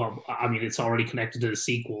 well, I mean, it's already connected to the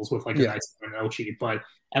sequels with like a Knights of Nochi, but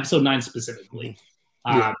episode 9 specifically.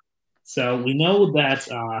 So we know that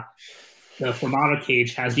the Formata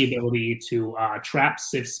Cage has the ability to trap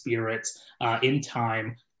Sith spirits in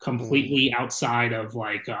time, completely outside of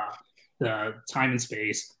like the time and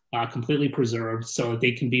space, completely preserved so that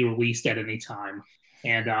they can be released at any time.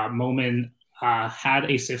 And Momin had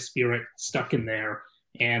a Sith spirit stuck in there,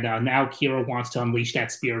 and now Kira wants to unleash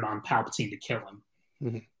that spirit on Palpatine to kill him.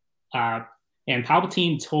 Mhm. And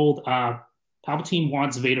Palpatine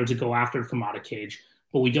wants Vader to go after the Fermata Cage,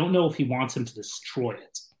 but we don't know if he wants him to destroy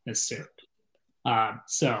it necessarily.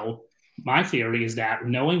 So my theory is that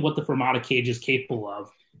knowing what the Fermata Cage is capable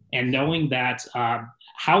of, and knowing that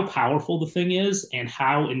how powerful the thing is, and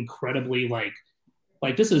how incredibly like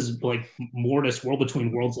this is like Mortis World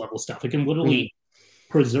Between Worlds level stuff. It can literally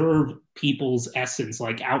preserve people's essence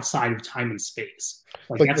like outside of time and space,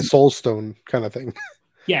 like the Soul Stone kind of thing.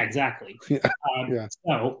 Yeah, exactly. Yeah.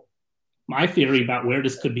 So my theory about where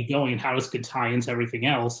this could be going and how this could tie into everything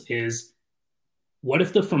else is, what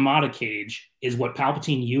if the Fermata Cage is what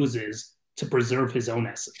Palpatine uses to preserve his own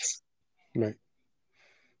essence? Right.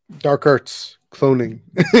 Dark arts, cloning.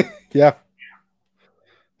 Yeah.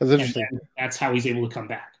 That's interesting. That's how he's able to come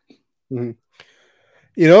back. Mm-hmm.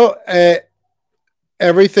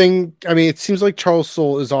 Everything, I mean, it seems like Charles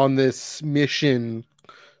Soule is on this mission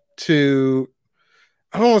to,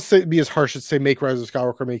 I don't want to say be as harsh as say make Rise of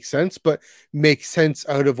Skywalker make sense, but make sense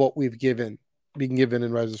out of what we've being given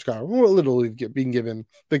in Rise of Skywalker. What little we've being given,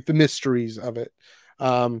 like the mysteries of it.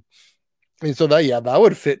 And so that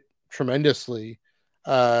would fit tremendously.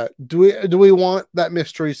 Do we want that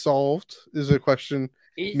mystery solved? Is a question.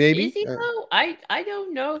 Maybe. Is he though? I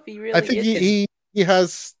don't know if he really. I think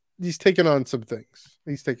he's taken on some things.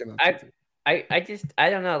 He's taken on. I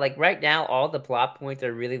don't know. Like right now, all the plot points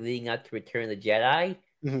are really leading up to Return of the Jedi,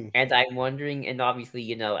 and I'm wondering. And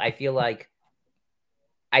obviously, I feel like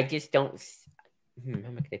I just don't. How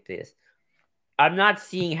am I gonna say this? I'm not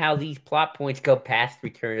seeing how these plot points go past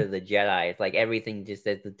Return of the Jedi. It's like everything just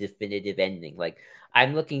as the definitive ending. Like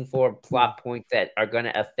I'm looking for plot points that are going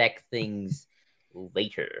to affect things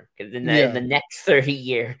later, because in the next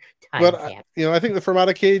 30-year time camp. I think the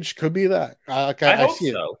Fermata Cage could be that. I hope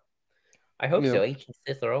so. I hope so. Ancient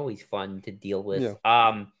Sith are always fun to deal with. Yeah.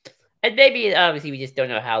 And maybe obviously we just don't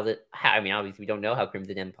know obviously we don't know how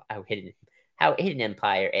Crimson Empire, how Hidden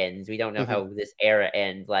Empire ends. We don't know how this era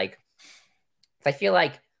ends. Like, I feel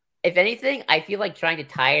like, if anything, I feel like trying to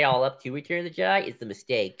tie it all up to Return of the Jedi is the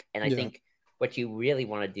mistake. And I think what you really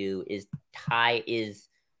want to do is tie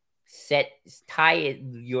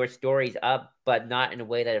your stories up, but not in a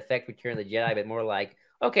way that affects Return of the Jedi, but more like,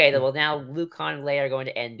 okay, well now Luke, Han, and Leia are going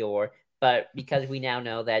to Endor, but because we now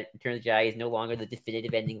know that Return of the Jedi is no longer the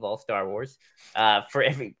definitive ending of all Star Wars, for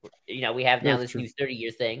every, we have now this new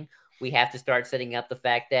 30-year thing. We have to start setting up the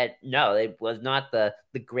fact that no, it was not the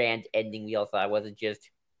grand ending we all thought. It wasn't just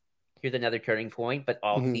here's another turning point, but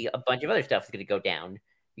obviously a bunch of other stuff is going to go down.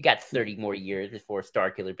 You got 30 more years before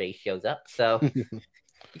Starkiller Base shows up, so you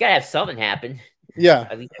got to have something happen. Yeah,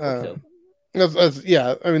 at least I hope so.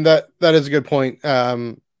 Yeah, I mean that is a good point.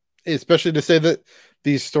 Especially to say that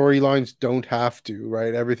these storylines don't have to,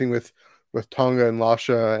 right? Everything with Tonga and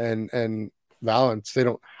Lasha and Valance, they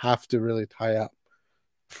don't have to really tie up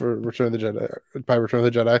for Return of the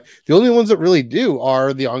Jedi. The only ones that really do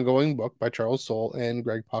are the ongoing book by Charles Soule and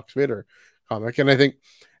Greg Pak's Vader comic. And I think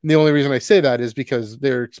the only reason I say that is because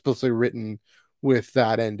they're explicitly written with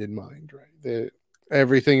that end in mind, right?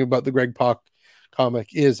 Everything about the Greg Pak comic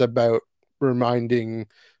is about reminding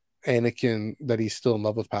Anakin that he's still in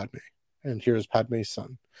love with Padme, and here's Padme's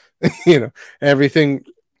son. Everything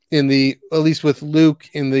at least with Luke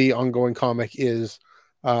in the ongoing comic is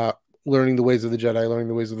learning the ways of the Jedi, learning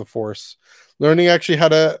the ways of the Force, learning actually how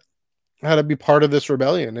to be part of this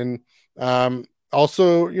rebellion. And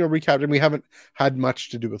also, recapping, we haven't had much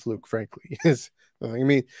to do with Luke, frankly. But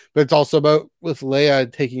it's also about with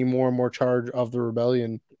Leia taking more and more charge of the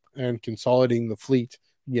rebellion and consolidating the fleet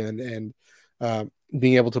again, and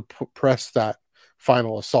being able to press that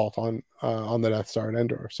final assault on the Death Star and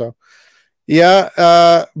Endor. So but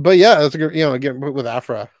that's a good, again with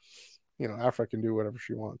Aphra. Aphra can do whatever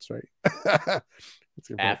she wants, right?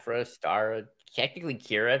 Aphra, Star, technically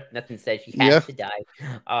Kira. Nothing says she has to die.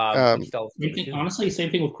 Honestly,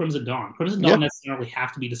 same thing with Crimson Dawn. Crimson Dawn necessarily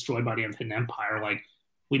have to be destroyed by the Hidden Empire. Like,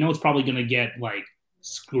 we know it's probably going to get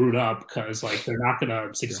screwed up because they're not going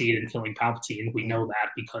to succeed in killing Palpatine. We know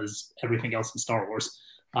that because everything else in Star Wars.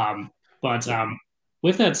 But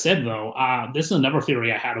with that said, though, this is another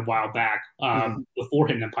theory I had a while back before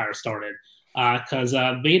Hidden Empire started. Because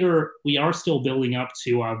Vader, we are still building up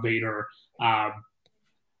to Vader.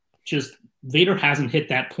 Just Vader hasn't hit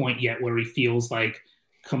that point yet where he feels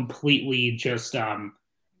completely just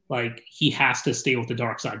he has to stay with the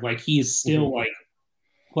dark side. He's still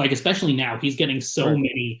especially now, he's getting so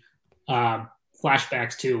many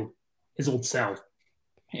flashbacks to his old self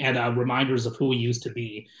and reminders of who he used to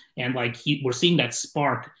be. And like we're seeing that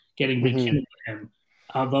spark getting rekindled in him.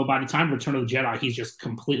 Although by the time Return of the Jedi, he's just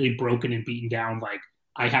completely broken and beaten down. Like,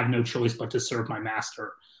 I have no choice but to serve my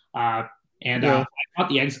master. I thought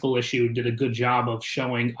the Exegol issue did a good job of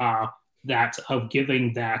showing of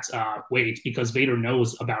giving that weight, because Vader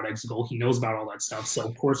knows about Exegol. He knows about all that stuff. So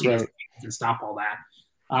of course he doesn't can stop all that.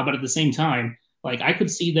 But at the same time, like, I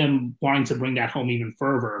could see them wanting to bring that home even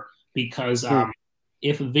further, because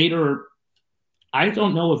if Vader, I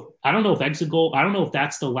don't know if Exegol, I don't know if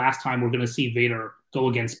that's the last time we're going to see Vader go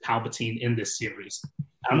against Palpatine in this series.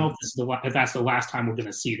 I don't know if that's the last time we're going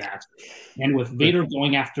to see that. And with Vader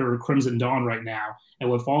going after Crimson Dawn right now, and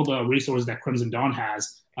with all the resources that Crimson Dawn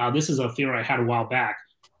has, this is a theory I had a while back.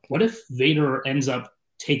 What if Vader ends up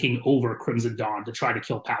taking over Crimson Dawn to try to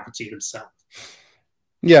kill Palpatine himself?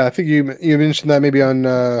 Yeah, I think you mentioned that maybe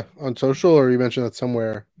on social, or you mentioned that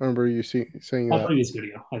somewhere. I remember you saying that. Previous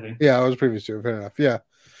video, I think. Yeah, it was a previous video. Fair enough.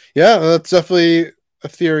 Yeah, that's definitely a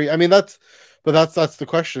theory. I mean, that's the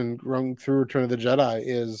question rung through Return of the Jedi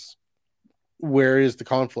is, where is the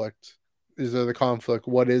conflict? Is there the conflict?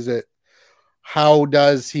 What is it? How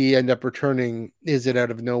does he end up returning? Is it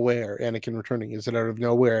out of nowhere? Anakin returning? Is it out of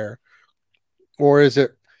nowhere? Or is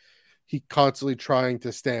it he constantly trying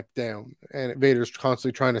to stamp down, and Vader's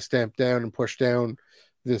constantly trying to stamp down and push down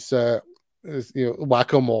this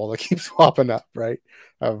whack-a-mole that keeps popping up, right?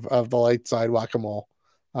 Of the light side whack-a-mole.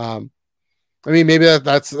 I mean, maybe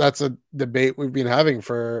that's a debate we've been having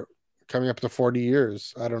for coming up to 40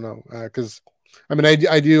 years. I don't know, because I mean,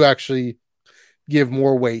 I do actually give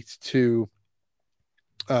more weight to,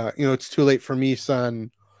 it's too late for me,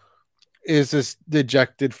 son. Is this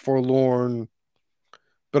dejected, forlorn,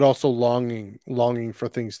 but also longing for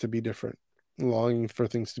things to be different, longing for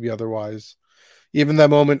things to be otherwise. Even that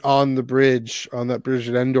moment on that bridge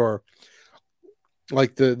at Endor,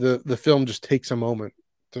 like the film just takes a moment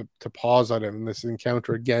to pause on it in this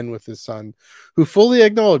encounter again with his son, who fully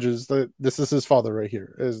acknowledges that this is his father right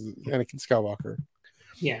here, as Anakin Skywalker.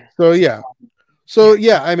 Yeah. So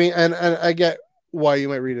yeah, I mean, and I get why you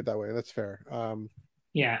might read it that way. That's fair.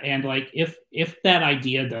 Yeah, and like if that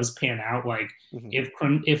idea does pan out, like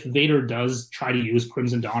if Vader does try to use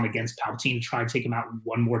Crimson Dawn against Palpatine to try to take him out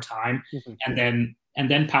one more time, and then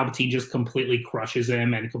Palpatine just completely crushes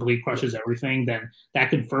him and completely crushes everything, then that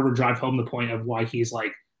could further drive home the point of why he's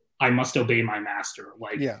like, I must obey my master.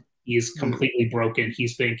 Like, he's completely broken.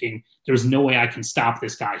 He's thinking, there's no way I can stop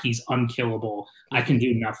this guy. He's unkillable. I can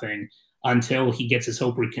do nothing. Until he gets his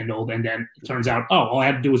hope rekindled, and then it turns out, all I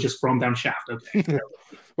had to do was just throw him down shaft. Okay.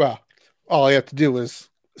 Well, all I have to do is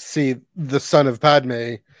see the son of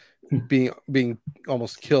Padme being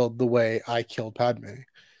almost killed the way I killed Padme.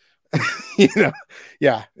 No,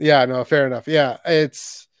 fair enough. Yeah,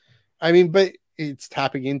 but it's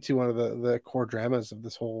tapping into one of the core dramas of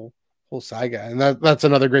this whole saga, and that's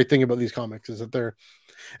another great thing about these comics, is that they're,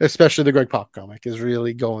 especially the Greg Pak comic, is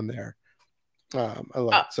really going there. I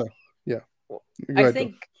love it. So. Yeah, I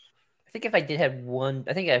think if I did have one,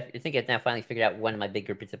 I think I've now finally figured out one of my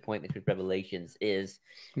bigger disappointments with Revelations is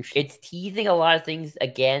it's teasing a lot of things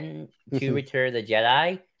again to Return of the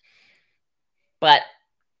Jedi, but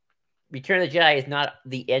Return of the Jedi is not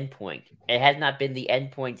the end point. It has not been the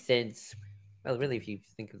end point since, well, really, if you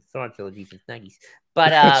think of the Star Wars trilogy, since '90s. But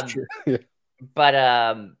that's true. Yeah.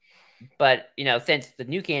 But since the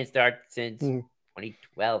new canon starts since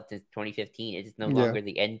 2012 to 2015, it is no longer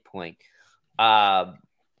the end point.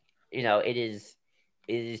 It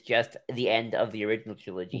is just the end of the original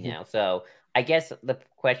trilogy now. So I guess the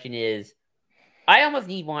question is, I almost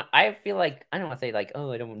need one. I feel like, I don't want to say like,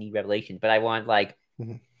 I don't need Revelations, but I want like,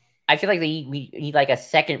 I feel like we need like a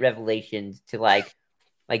second Revelations to like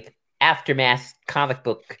Aftermath comic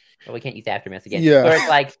book. Oh, we can't use Aftermath again. Yeah. Where it's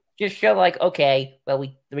like, just show like, okay, well,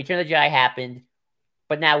 the Return of the Jedi happened.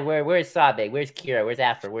 But now, where's Sabe? Where's Kira? Where's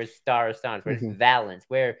Afra? Where's Star of Stars? Where's Valance?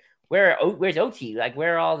 Where's OT? Like,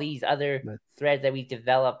 where are all these other threads that we've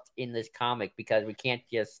developed in this comic? Because we can't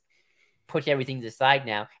just push everything to the side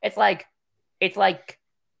now. It's like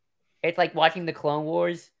watching the Clone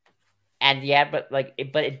Wars, and but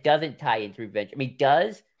it doesn't tie into Revenge. I mean, it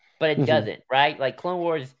does, but it doesn't, right? Like Clone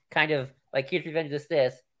Wars, kind of like, here's Revenge of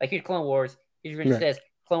this. Like, here's Clone Wars. Here's Revenge of this.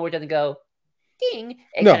 Clone Wars doesn't go ding.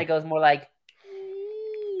 It kind of goes more like,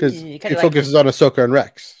 because it focuses on Ahsoka and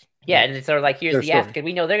Rex. Yeah, and it's sort of like, here's the after, because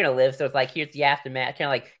we know they're going to live, so it's like, here's the aftermath, kind of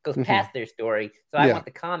like goes past their story. So I want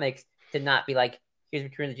the comics to not be like, here's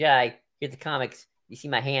Return of the Jedi, here's the comics. You see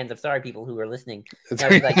my hands. I'm sorry, people who are listening.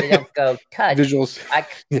 Like, they don't go cut. Visuals.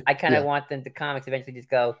 I kind of want them, the comics eventually just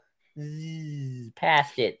go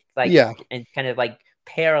past it, like, and kind of like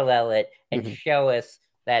parallel it and Mhm. show us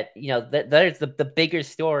that there's the bigger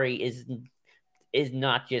story is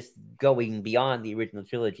not just going beyond the original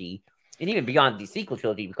trilogy and even beyond the sequel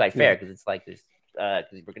trilogy. To be quite fair, because it's like there's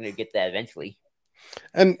because we're gonna get that eventually.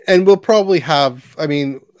 And we'll probably have. I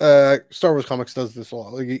mean, Star Wars Comics does this a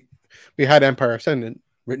lot. Like, we had Empire Ascendant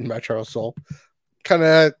written by Charles Soule, kind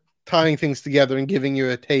of tying things together and giving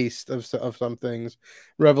you a taste of some things.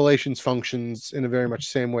 Revelations functions in a very much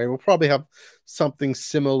same way. We'll probably have something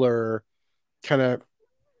similar, kind of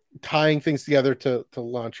tying things together to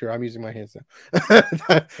launch here. I'm using my hands now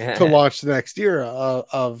to launch the next era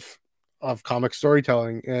of comic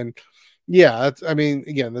storytelling. And yeah, I mean,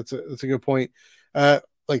 again, that's a good point.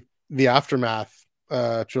 Like the Aftermath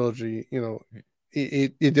trilogy,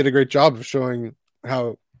 it did a great job of showing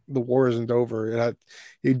how the war isn't over.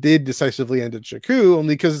 It did decisively end at Jakku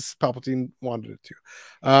only because Palpatine wanted it to.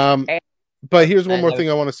 But here's one more thing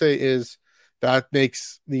I want to say is that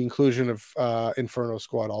makes the inclusion of Inferno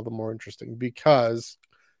Squad all the more interesting because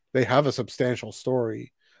they have a substantial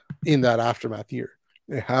story in that Aftermath year.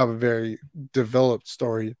 They have a very developed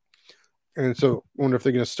story. And so I wonder if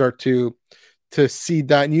they're going to start to seed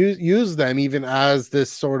that and use them even as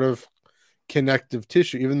this sort of connective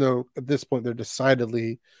tissue, even though at this point they're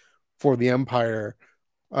decidedly for the Empire.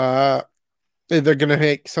 They're going to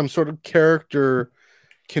make some sort of character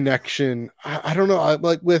connection. I don't know.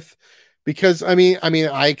 Because I mean,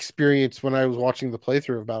 I experienced when I was watching the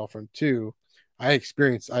playthrough of Battlefront 2, I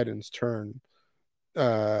experienced Iden's turn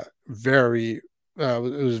very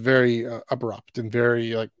it was very abrupt and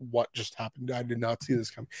very like, what just happened? I did not see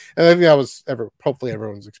this coming. And I think that was hopefully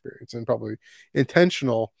everyone's experience and probably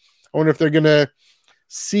intentional. I wonder if they're gonna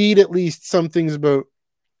seed at least some things about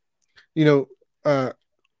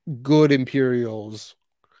good Imperials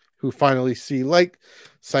who finally see, like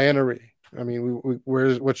Ciena Ree. I mean,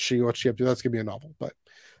 what's she up to? That's gonna be a novel, but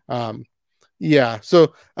yeah.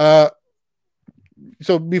 So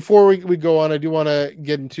before we go on, I do want to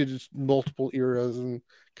get into just multiple eras and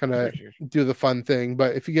kind of do the fun thing.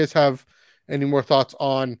 But if you guys have any more thoughts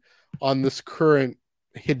on this current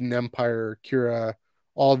Hidden Empire, Kira,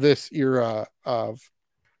 all this era of,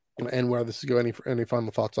 and where this is going, any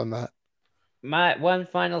final thoughts on that? My one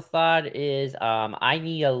final thought is I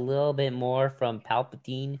need a little bit more from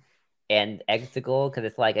Palpatine and Exegol, because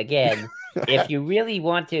it's like, again, if you really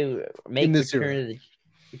want to make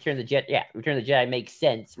Return of the Jedi makes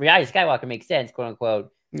sense, Rise of Skywalker makes sense, quote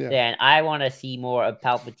unquote, then I want to see more of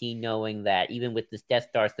Palpatine knowing that even with this Death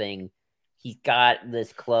Star thing, he's got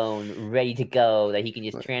this clone ready to go, that he can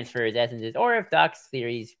just transfer his essences, or if Doc's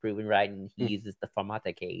theory is proven right and he uses the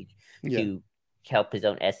Formata cage to help his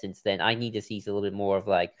own essence, then I need to see a little bit more of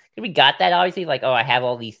like, we got that obviously, like, oh, I have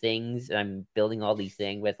all these things and I'm building all these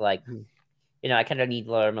things with like, I kind of need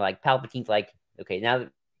to learn like Palpatine's like, okay, now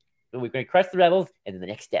we're going to crush the rebels, and then the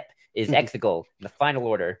next step is Exegol, the final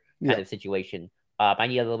order kind of situation. I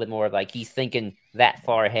need a little bit more of like, he's thinking that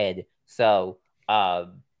far ahead. So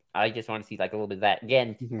I just want to see like a little bit of that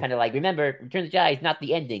again, kind of like, remember, Return of the Jedi is not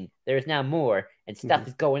the ending. There is now more, and stuff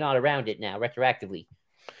is going on around it now retroactively.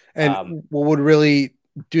 And what would really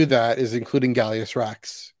do that is including Gallius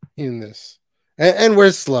Rax in this, and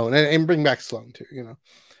where's Sloane, and bring back Sloane too.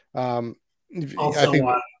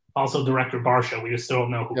 Also, Director Barsha, we still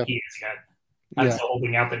don't know who he is yet. I'm still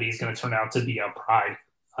holding out that he's going to turn out to be a Pride.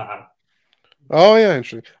 Oh yeah,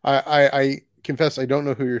 interesting. I confess I don't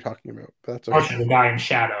know who you're talking about, but that's okay. Barsha, the guy in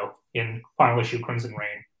Shadow in final issue Crimson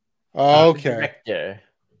Reign. Okay. Director.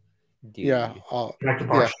 Yeah. Director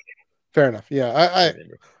Barsha. Yeah. Fair enough. Yeah.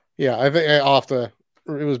 I think I'll have to.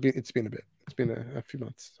 It's been a bit. It's been a few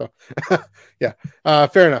months. So yeah.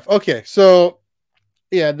 Fair enough. Okay. So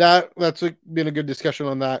yeah, that's been a good discussion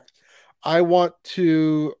on that. I want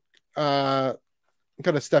to kind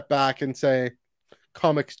of step back and say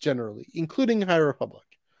comics generally, including High Republic.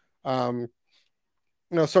 Start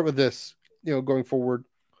with this. Going forward,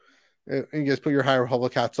 and you guys put your High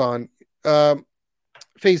Republic hats on.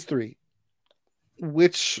 Phase 3.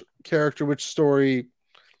 Which character, which story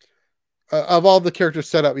of all the characters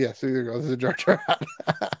set up? Yes, there you go. This is a Jar Jar hat.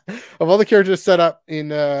 Of all the characters set up in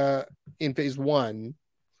Phase 1,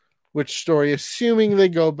 which story, assuming they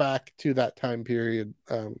go back to that time period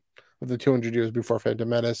of the 200 years before Phantom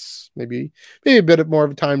Menace, maybe a bit more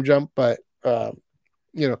of a time jump, but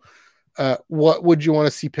what would you want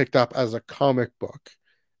to see picked up as a comic book?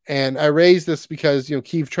 And I raise this because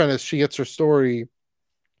Keeve Trennis, she gets her story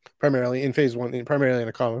primarily in Phase 1, primarily in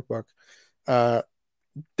a comic book.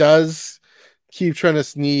 Does Keeve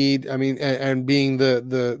Trennis need? I mean, and being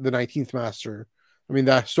the 19th Master, I mean,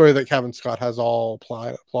 that story that Kevin Scott has all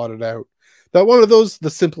plotted out. That one of those, the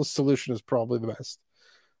simplest solution is probably the best.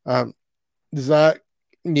 Does that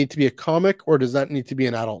need to be a comic, or does that need to be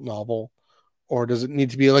an adult novel, or does it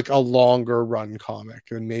need to be like a longer run comic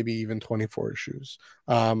and maybe even 24 issues?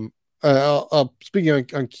 Speaking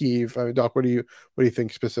on Kiev, Doc, what do you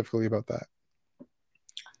think specifically about that?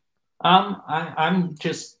 I'm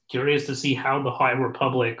just curious to see how the High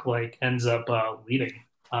Republic like ends up leading.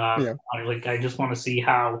 Yeah. I just want to see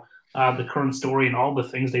how the current story and all the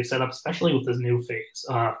things they've set up, especially with this new phase,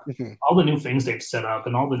 all the new things they've set up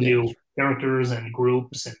and all the new characters and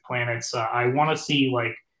groups and planets. I want to see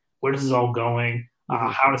like where this is all going,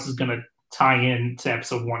 how this is going to tie in to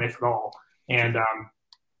episode 1, if at all, and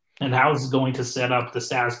how this is going to set up the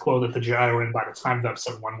status quo that the Jedi are in by the time of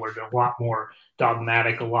episode 1, where they're a lot more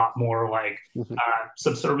dogmatic, a lot more like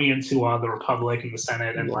subservient to the Republic and the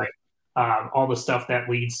Senate, and like all the stuff that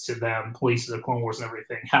leads to them, police the Clone Wars and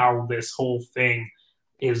everything. How this whole thing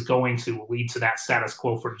is going to lead to that status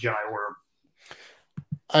quo for Jedi Order.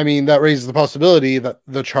 I mean, that raises the possibility that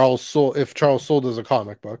if Charles Soule does a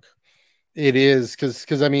comic book, it is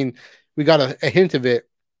because I mean, we got a hint of it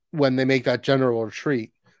when they make that general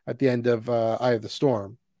retreat at the end of Eye of the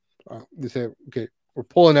Storm. They say, okay, we're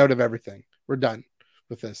pulling out of everything. We're done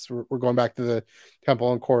with this. We're going back to the temple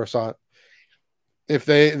on Coruscant. If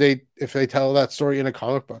they tell that story in a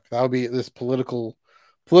comic book, that would be this political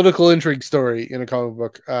intrigue story in a comic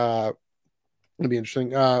book. It'd be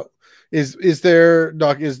interesting. Is there,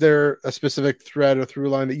 Doc, is there a specific thread or through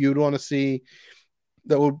line that you'd want to see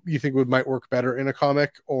that you think might work better in a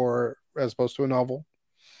comic or as opposed to a novel?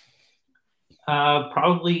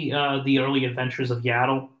 Probably the early adventures of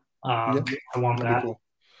Yaddle. I want that. Cool.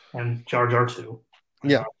 And Jar Jar too.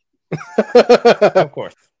 Yeah. Of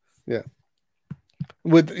course. Yeah.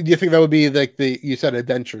 Do you think that would be like you said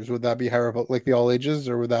adventures? Would that be higher like the all ages,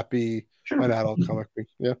 or would that be an adult comic book?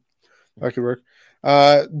 Yeah, that could work.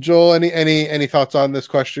 Joel, any thoughts on this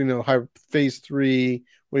question? You know, phase 3,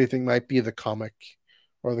 what do you think might be the comic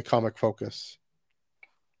or the comic focus?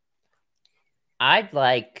 I'd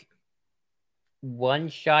like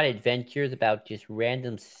one-shot adventures about just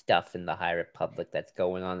random stuff in the High Republic that's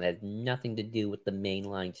going on that has nothing to do with the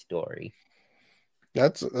mainline story.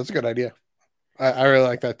 That's a good idea. I really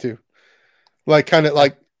like that too. Like kind of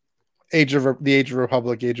like the Age of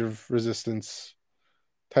Republic, Age of Resistance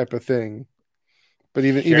type of thing. But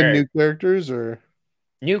even new characters or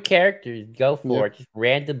new characters, go for it. Just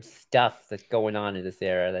random stuff that's going on in this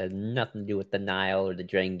era that has nothing to do with the Nile or the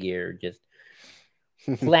Drengir, just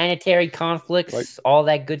planetary conflicts, like, all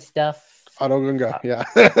that good stuff. Otto Gunga, yeah.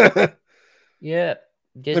 Yeah.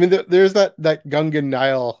 I mean, there's that Gungan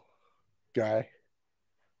Nile guy.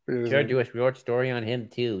 Sure, do a short story on him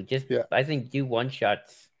too. I think do one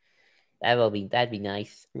shots. That'd be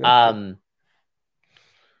nice. Yeah.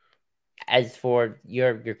 As for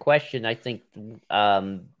your question, I think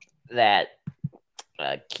that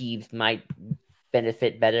Keeves might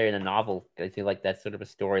benefit better in a novel. I feel like that's sort of a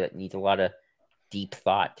story that needs a lot of deep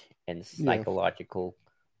thought and psychological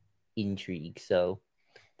intrigue. So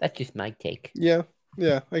that's just my take. Yeah,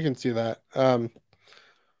 I can see that. I'm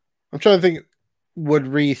trying to think. Would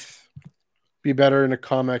Reath be better in a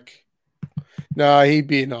comic? No, he'd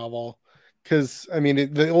be a novel. Because I mean,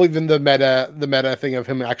 even the meta thing of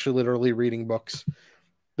him actually literally reading books,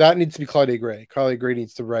 that needs to be Claudia Gray. Claudia Gray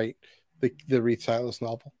needs to write the Reath Silas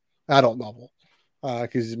novel, adult novel,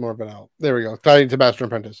 because he's more of an adult. There we go. Tied into Master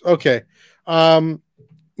and Apprentice. Okay.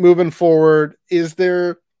 Moving forward, is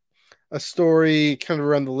there a story kind of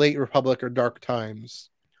around the late Republic or Dark Times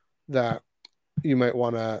that you might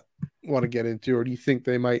want to get into, or do you think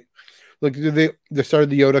they might look? They started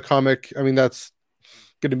the Yoda comic. I mean, that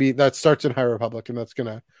starts in High Republic, and that's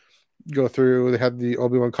gonna go through. They had the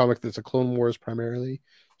Obi-Wan comic that's a Clone Wars primarily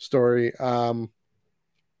story. Yeah,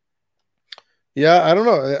 I don't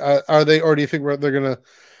know. Are they, or do you think they're gonna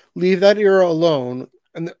leave that era alone?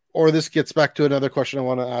 Or this gets back to another question I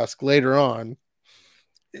want to ask later on.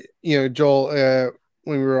 You know, Joel,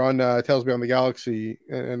 when we were on Tales Beyond the Galaxy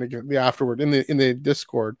and the afterward in the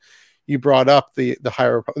Discord, you brought up the High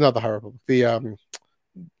Republic, not the High Republic, the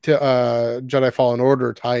Jedi Fallen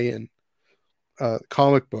Order tie-in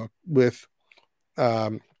comic book with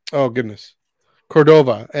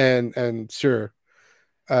Cordova and Sir.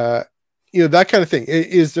 You know, that kind of thing.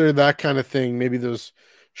 Is there that kind of thing? Maybe those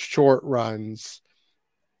short runs.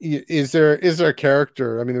 Is there a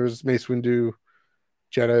character? I mean, there was Mace Windu,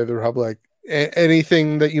 Jedi of the Republic.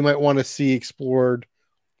 Anything that you might want to see explored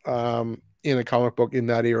in a comic book in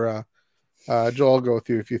that era? Joel, I'll go with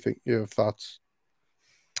you if you think you have thoughts.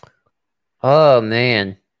 Oh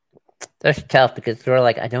man, that's tough because sort of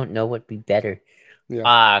like I don't know what'd be better.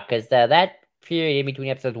 Yeah. Because that period in between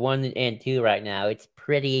episodes 1 and 2 right now. It's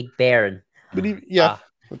pretty barren. But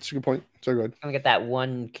that's a good point. So good. I get that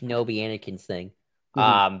one Kenobi Anakin thing.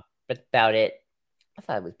 Mm-hmm. But about it, I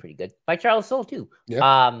thought it was pretty good. By Charles Soule too.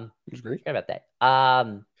 Yeah. It was great. Forgot about that.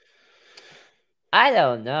 I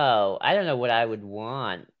don't know. I don't know what I would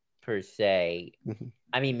want per se. Mm-hmm.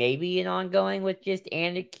 I mean, maybe an ongoing with just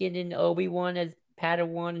Anakin and Obi-Wan as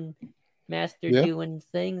Padawan and Master doing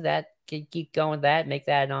things that could keep going. That make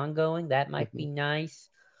that an ongoing. That might be nice.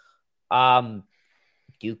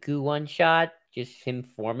 Dooku one shot, just him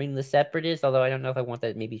forming the Separatists. Although I don't know if I want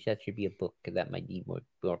that. Maybe that should be a book because that might be more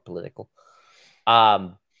political.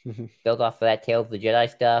 Build off of that Tales of the Jedi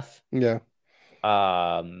stuff. Yeah.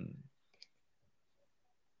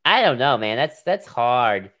 I don't know, man. That's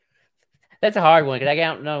hard. That's a hard one because I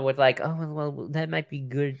don't know what that might be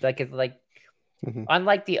good. Like it's like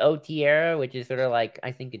unlike the OT era, which is sort of like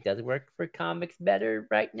I think it does work for comics better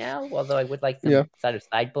right now. Although I would like some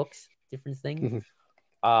side books, different things.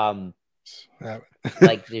 Like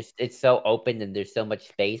it's so open and there's so much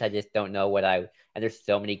space. I just don't know and there's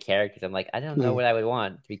so many characters. I'm like I don't know what I would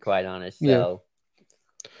want to be quite honest. So,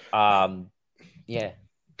 yeah.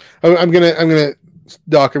 I'm gonna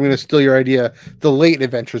Doc. I'm gonna steal your idea. The Late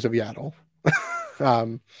Adventures of Yaddle.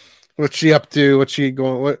 What's she up to? What's she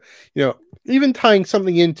going? Even tying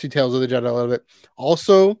something into Tales of the Jedi a little bit.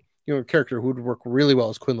 Also, a character who would work really well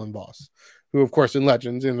is Quinlan Vos, who, of course, in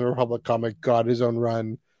Legends, in the Republic comic, got his own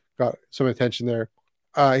run, got some attention there.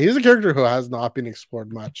 He's a character who has not been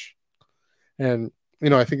explored much, and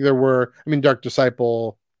I think Dark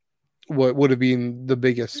Disciple would have been the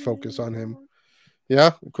biggest focus on him.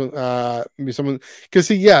 Yeah, maybe someone because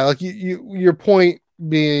like your point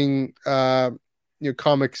being,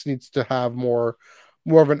 comics needs to have more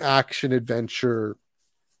of an action adventure.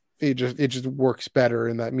 It just works better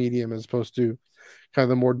in that medium as opposed to kind of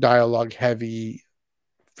the more dialogue heavy,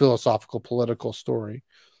 philosophical, political story.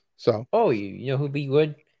 So, you know who'd be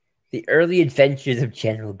good? The Early Adventures of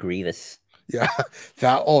General Grievous. Yeah,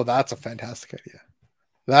 that's a fantastic idea.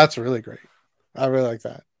 That's really great. I really like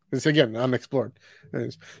that. It's again unexplored.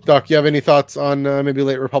 Anyways, Doc, you have any thoughts on maybe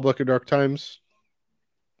Late Republic or Dark Times?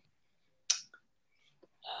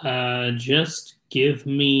 Just give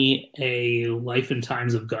me a Life and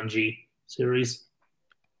Times of Gungi series.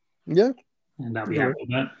 Yeah, and I'll be happy with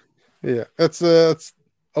that. Yeah, that's a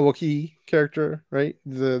Wookiee character, right?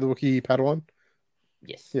 The Wookiee Padawan.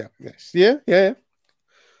 Yes. Yeah. Yes. Yeah.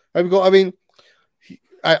 I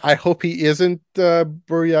hope he isn't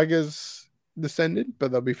Buryaga's descendant,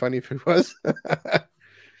 but that'd be funny if he was.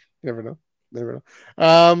 Never know.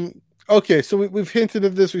 Okay, so we've hinted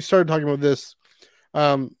at this. We started talking about this.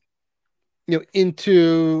 Into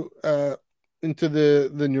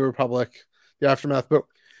the New Republic, the aftermath, but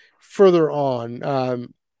further on,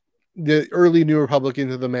 the early New Republic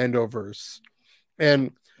into the Mandoverse,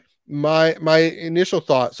 and my initial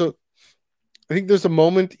thought. So, I think there's a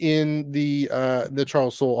moment in the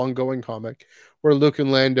Charles Soule ongoing comic where Luke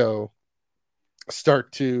and Lando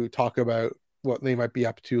start to talk about what they might be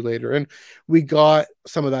up to later, and we got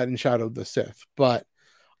some of that in Shadow of the Sith. But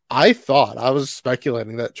I was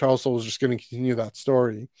speculating that Charles Soule was just going to continue that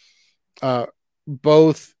story,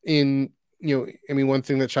 both in one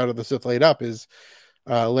thing that Shadow of the Sith laid up is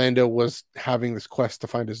Lando was having this quest to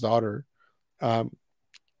find his daughter.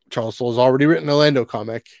 Charles Soule has already written a Lando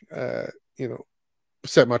comic,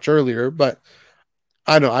 set much earlier, but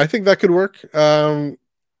I don't know. I think that could work.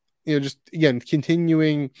 Just again,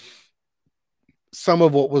 continuing some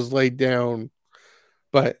of what was laid down,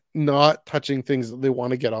 but not touching things that they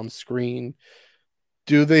want to get on screen.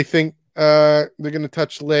 Do they think they're going to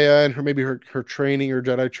touch Leia and her training or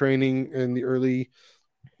Jedi training in the early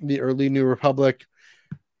New Republic?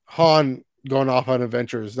 Han going off on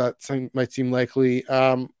adventures, that might seem likely.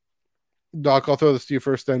 Doc, I'll throw this to you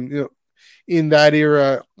first. Then, in that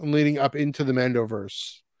era, leading up into the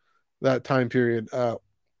Mandoverse, that time period,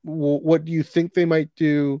 what do you think they might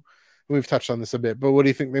do? We've touched on this a bit, but what do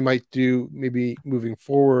you think they might do maybe moving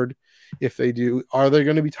forward? If they do, are there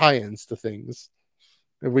going to be tie-ins to things?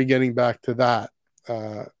 Are we getting back to that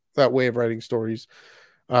way of writing stories?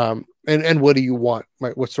 And what do you want?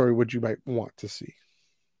 What story would you might want to see?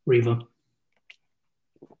 Reva.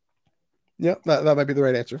 Yeah, that might be the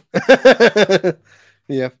right answer.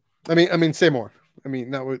 Yeah, I mean, say more. I mean,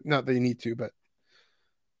 not that you need to, but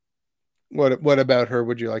what about her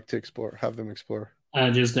would you like to explore? Have them explore?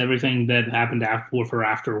 Just everything that happened with her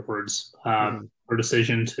afterwards. Her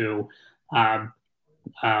decision to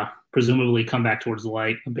presumably come back towards the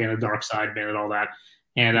light, abandon the dark side, abandon all that.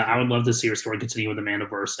 And I would love to see her story continue with the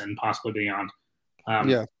Mandoverse and possibly beyond.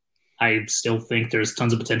 I still think there's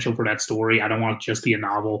tons of potential for that story. I don't want it to just be a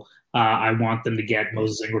novel. I want them to get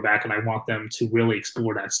Moses Ingram back, and I want them to really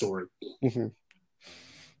explore that story. Mm-hmm.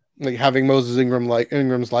 Like having Moses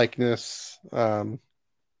Ingram's likeness. Yeah,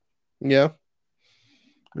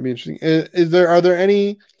 it'd be interesting. Are there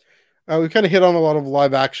any? We kind of hit on a lot of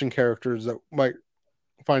live action characters that might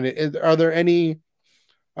find it. Are there any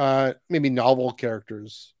maybe novel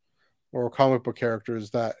characters or comic book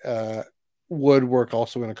characters that would work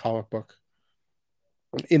also in a comic book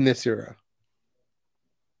in this era?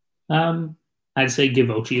 I'd say give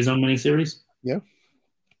Ochi his own miniseries. Yeah.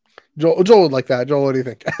 Joel would like that. Joel, what do you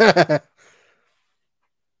think?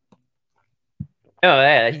 Oh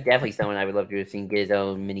yeah, he's definitely someone I would love to have seen get his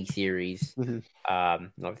own miniseries.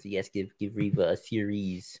 Mm-hmm. Obviously, yes, give Reva a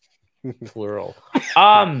series, plural.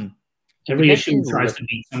 Every issue tries to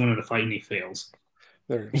beat someone in a fight and he fails.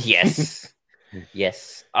 Yes,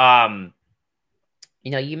 yes. You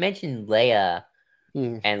mentioned Leia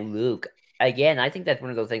and Luke. Again, I think that's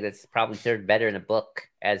one of those things that's probably served better in a book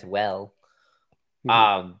as well.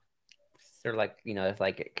 Sort of like,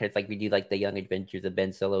 it's like we do like the Young Adventures of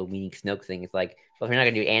Ben Solo meeting Snoke thing. It's like, well, if you're not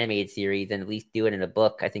going to do animated series, then at least do it in a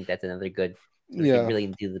book. I think that's another good, really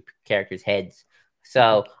into the characters' heads.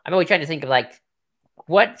 So I'm always trying to think of like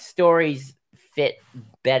what stories fit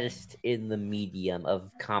best in the medium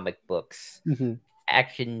of comic books.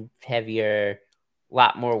 Action heavier, a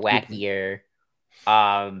lot more wackier.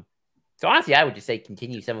 So honestly, I would just say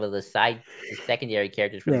continue some of the secondary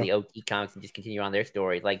characters from the OT comics and just continue on their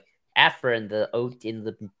stories. Like Aphra in the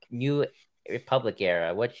New Republic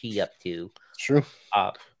era, what's she up to? True.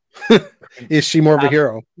 Is she more of a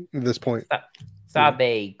hero at this point?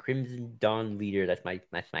 Sabe, Crimson Dawn leader. That's my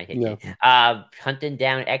hit. Yeah. Hunting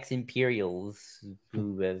down ex-Imperials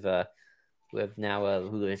who have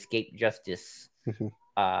escaped justice.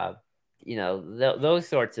 Those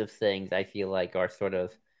sorts of things I feel like are sort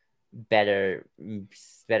of better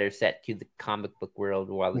set to the comic book world,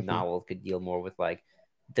 while the novels could deal more with like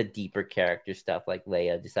the deeper character stuff, like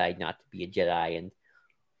Leia decide not to be a Jedi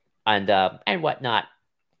and whatnot.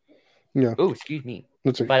 Yeah. Oh, excuse me.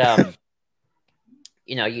 That's okay. But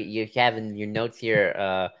you have in your notes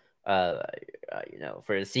here,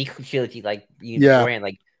 for a sequel trilogy, like beforehand,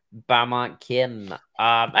 like Beaumont Kim.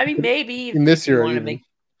 I mean, maybe in this year, you want to make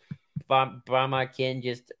Beaumont Kim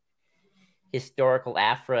just historical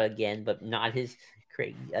Aphra again, but not as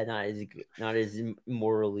crazy, not as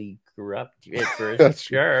morally corrupt for That's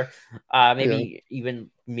sure. Maybe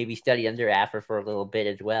study under Aphra for a little bit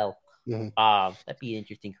as well. That'd be an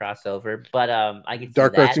interesting crossover. But I could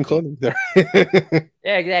Dark Arts and Clothing there.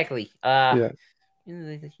 Yeah, exactly. You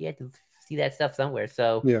had to see that stuff somewhere.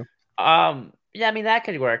 So I mean that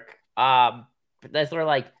could work. But that's sort of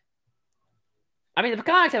like, I mean, the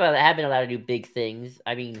comics have been allowed to do big things.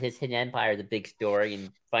 I mean, his Hidden Empire is a big story,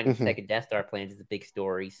 and finding the second Death Star plans is a big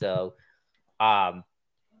story. So, I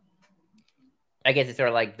guess it's sort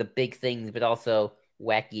of like the big things, but also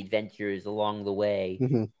wacky adventures along the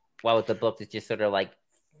way. While with the books, it's just sort of like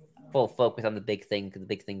full focus on the big thing, because the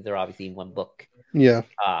big things are obviously in one book.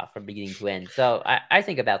 From beginning to end. So I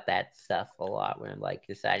think about that stuff a lot when I'm like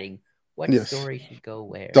deciding what story should go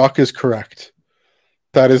where. Doc is correct.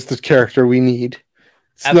 That is the character we need.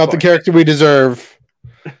 It's not the character we deserve.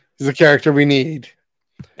 It's the character we need.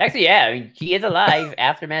 Actually, yeah. I mean, he is alive.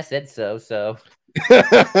 Aftermath said so. So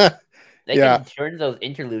they can turn those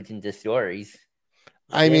interludes into stories.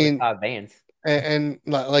 I mean, and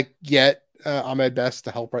like get Ahmed Best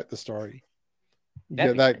to help write the story.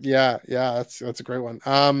 That's a great one.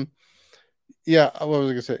 What was I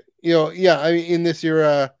gonna say? I mean, in this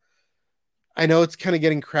era, I know it's kind of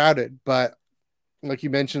getting crowded, but like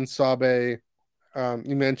you mentioned Sabe,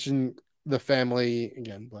 you mentioned the family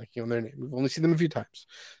again, like their name. We've only seen them a few times.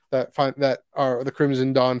 That are the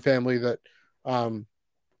Crimson Dawn family that are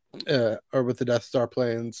with the Death Star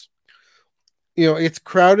plans. It's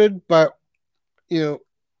crowded, but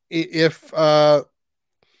if I'm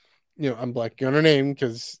blanking on her name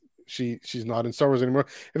because she's not in Star Wars anymore.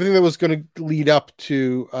 Everything that was going to lead up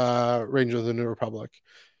to Rangers of the New Republic,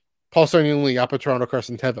 Paul Sarnioli, Apatron,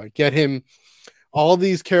 Carson Teva, get him. All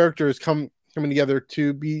these characters coming together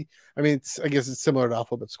to be. I mean, I guess it's similar to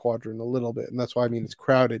Alphabet Squadron a little bit, and that's why I mean it's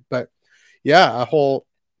crowded. But a whole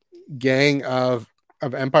gang of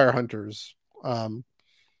Empire hunters.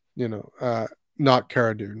 Not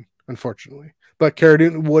Cara Dune, unfortunately, but Cara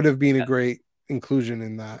Dune would have been a great inclusion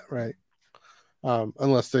in that, right?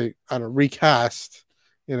 Unless they, recast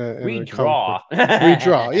redraw,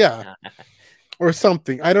 or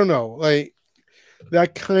something. I don't know, like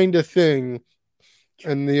that kind of thing.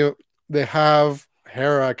 And they have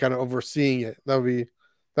Hera kind of overseeing it. That'd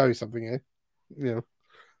That'd be something, eh? You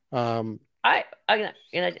know. I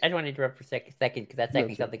just want to interrupt for a second because that's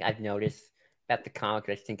actually something I've noticed about the comic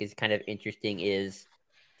that I think is kind of interesting. Is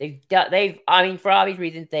they've I mean, for obvious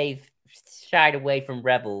reasons they've shied away from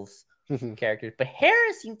Rebels characters, but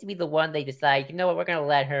Hera seems to be the one they decide, you know what, we're gonna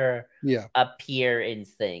let her appear in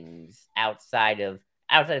things outside of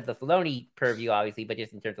the Filoni purview, obviously, but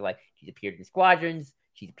just in terms of like she's appeared in Squadrons,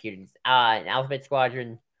 she's appeared in an Alphabet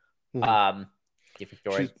Squadron, different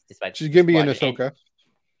story. She's gonna be in Ahsoka.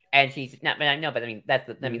 And she's not, but I know, but I mean, that's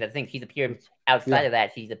the thing. She's appeared outside of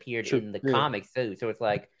that. She's appeared in the comics too. So it's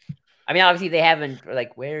like, I mean, obviously they haven't,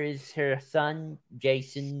 like, where is her son,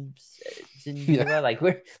 Jason? Like,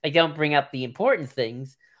 they don't bring up the important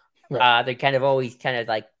things. Right. They're kind of always kind of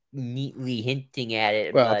like neatly hinting at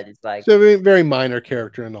it, but it's like so very, very minor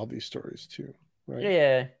character in all these stories too, right?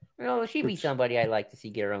 Yeah, well, she'd be somebody I'd like to see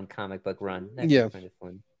get her own comic book run. That's kind of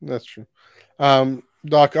fun. That's true.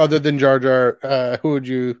 Doc, other than Jar Jar, who would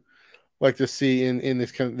you like to see in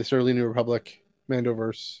this kind of this early New Republic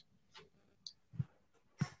Mandoverse?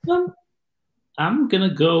 I'm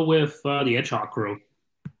gonna go with the Hedgehog crew.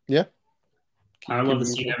 Yeah, I love to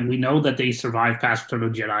see them. We know that they survived past Return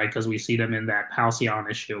of the Jedi because we see them in that Halcyon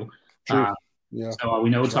issue. So we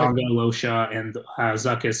know Tonga, Losha, and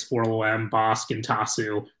Zuckuss, 4LOM, Bosk, and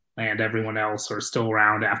Tasu, and everyone else are still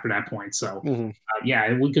around after that point. So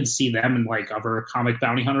we could see them and like other comic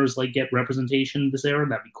bounty hunters like get representation this era.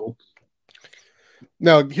 That'd be cool.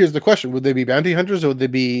 Now, here's the question: would they be bounty hunters, or would they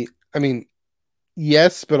be? I mean,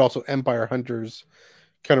 yes, but also Empire hunters,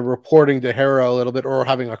 kind of reporting to Hera a little bit, or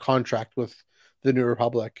having a contract with the New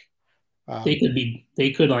Republic.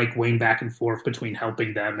 They could like wane back and forth between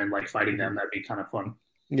helping them and like fighting them. That'd be kind of fun.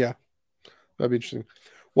 Yeah, that'd be interesting.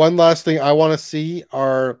 One last thing I want to see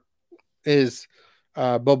is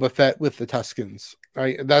Boba Fett with the Tuskens.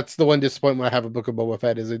 That's the one disappointment I have a Book of Boba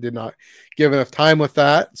Fett is they did not give enough time with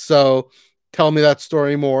that. So tell me that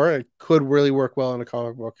story more. It could really work well in a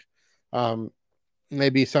comic book.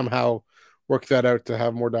 Maybe somehow work that out to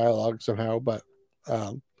have more dialogue somehow, but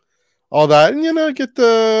all that, and get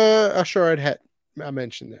the Asharad Het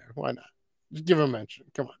mention there. Why not? Just give him a mention.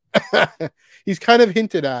 Come on. He's kind of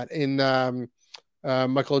hinted at in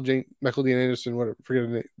Michael Dean Anderson, whatever,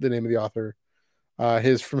 forget the name of the author.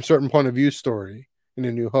 His From Certain Point of View story in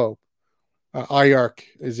A New Hope. Ayark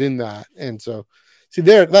is in that, and so see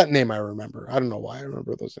there that name I remember. I don't know why I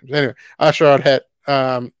remember those names. Anyway, Asharad Het.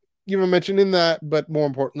 Give him a mention in that, but more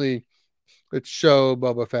importantly, let's show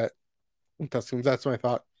Boba Fett. That's my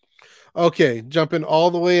thought. Okay, jumping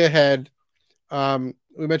all the way ahead. We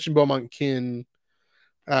mentioned Beaumont Kin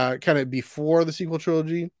kind of before the sequel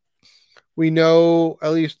trilogy. We know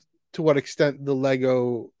at least to what extent the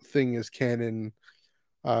Lego thing is canon.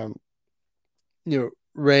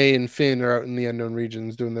 Rey and Finn are out in the unknown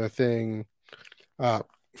regions doing their thing.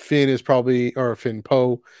 Finn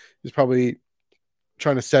Poe is probably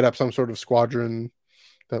trying to set up some sort of squadron.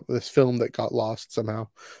 This film that got lost somehow.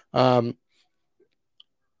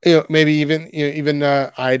 Maybe even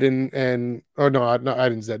Iden and not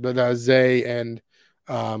Iden's dead, but Zay and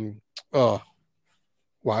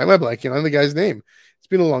why am I blanking on the guy's name? It's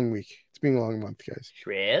been a long week. It's been a long month, guys.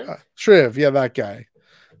 Shriv, yeah, that guy.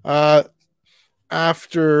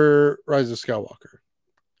 After Rise of Skywalker,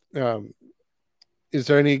 is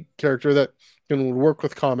there any character that can work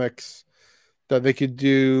with comics that they could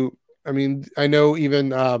do? I mean, I know even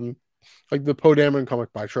like the Poe Dameron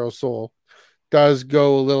comic by Charles Soule does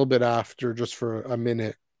go a little bit after just for a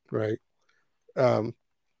minute, right?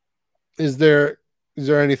 Is there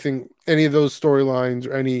anything, any of those storylines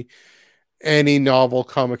or any novel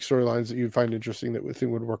comic storylines that you find interesting that we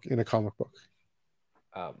think would work in a comic book?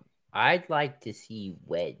 I'd like to see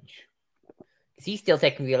Wedge, because he's still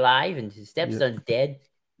technically alive and his stepson's dead.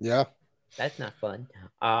 Yeah. That's not fun.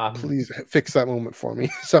 Please fix that moment for me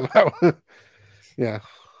somehow. Yeah.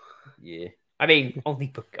 Yeah. I mean,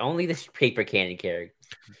 only this paper canon character.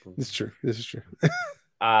 This is true.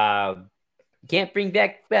 Can't bring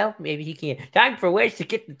back. Well, maybe he can. Time for Wedge to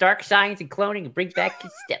get the dark science and cloning and bring back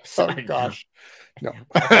his stepson. Oh gosh, no.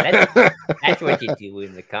 That's what you do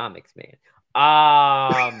in the comics, man.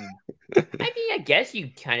 I mean, I guess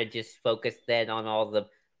you kind of just focus then on all the,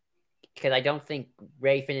 because I don't think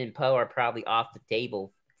Rey, Finn, and Poe are probably off the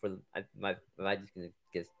table for. I'm just gonna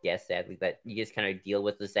guess sadly that you just kind of deal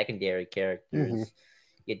with the secondary characters. Mm-hmm.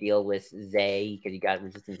 You deal with Zay because you got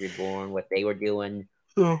Resistance Reborn, what they were doing.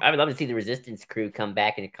 Oh. I would love to see the Resistance crew come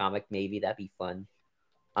back in a comic. Maybe that'd be fun.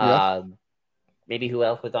 Yeah. Maybe who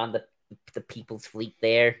else was on the People's Fleet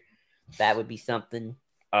there? That would be something.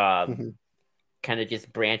 Kind of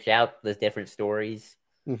just branch out the different stories.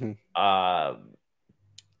 Mm-hmm.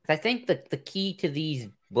 I think the key to these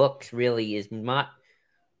books really is not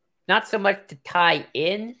so much to tie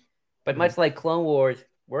in, but much like Clone Wars,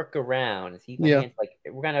 work around. See my hands, like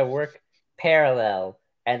we're gonna work parallel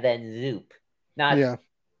and then zoop, not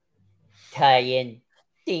tie in.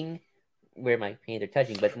 Ding, where my hands are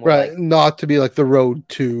touching, but more right, like not to be like the road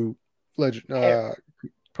to legend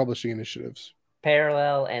publishing initiatives.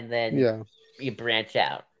 Parallel, and then you branch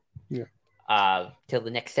out. Till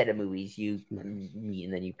the next set of movies you meet,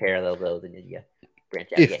 and then you parallel those, and then you branch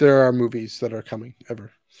out. If there are movies that are coming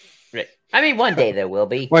ever. Right. I mean, one day there will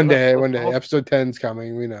be. one day. Episode 10's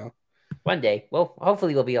coming. We know. One day. Well,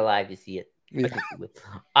 hopefully we'll be alive to see it. Yeah.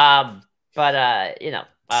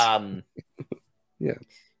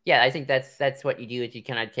 Yeah, I think that's what you do, is you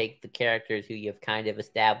kind of take the characters who you've kind of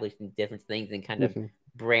established in different things and kind of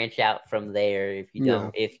branch out from there. If you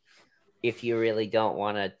don't, if you really don't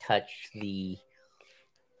want to touch the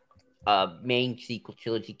main sequel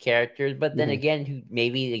trilogy characters, but then again,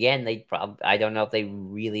 they probably, I don't know if they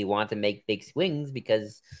really want to make big swings,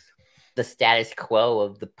 because the status quo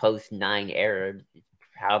of the post 9 era is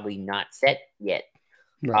probably not set yet.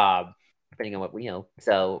 Depending on what we know.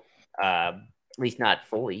 So at least not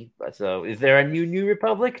fully. So is there a new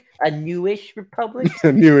Republic? A newish Republic?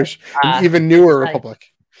 Newish. Even newer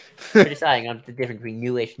Republic. We're deciding on the difference between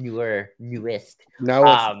newish, newer, newest.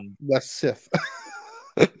 Now less Sith.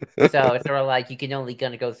 So it's sort of like you can only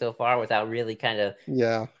gonna go so far without really kind of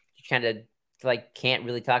like can't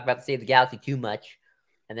really talk about the state of the galaxy too much,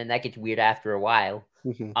 and then that gets weird after a while.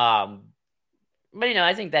 But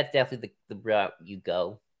I think that's definitely the route you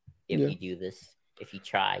go if you do this, if you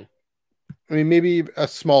try. I mean, maybe a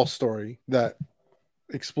small story that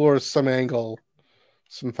explores some angle,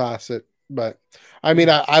 some facet. But I mean,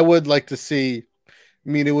 I would like to see. I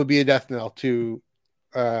mean, it would be a death knell to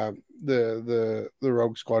the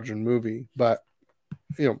Rogue Squadron movie, but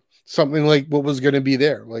something like what was going to be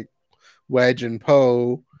there, like Wedge and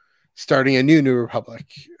Poe starting a new Republic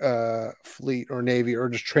fleet or navy, or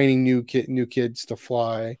just training new kids to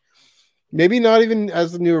fly. Maybe not even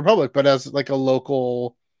as the New Republic, but as like a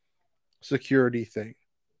local security thing,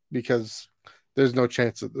 because there's no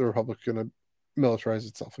chance that the Republic's going to militarize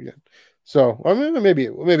itself again. So I mean, maybe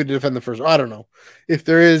to defend the first. I don't know if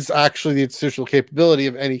there is actually the institutional capability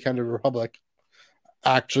of any kind of Republic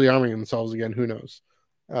actually arming themselves again. Who knows?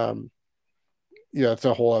 It's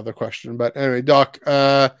a whole other question. But anyway, Doc,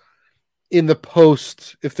 in the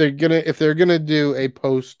post, if they're gonna do a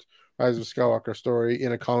post Rise of Skywalker story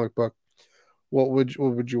in a comic book, what would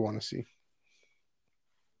you want to see?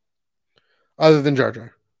 Other than Jar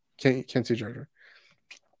Jar. Can't see Jar Jar.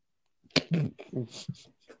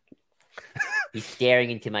 He's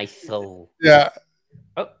staring into my soul. Yeah.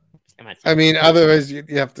 Oh, I mean, otherwise you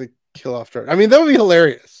have to kill off Jar Jar. I mean, that would be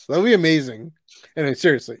hilarious. That would be amazing. Anyway,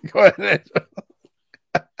 seriously, go ahead.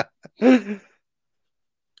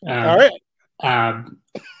 All right.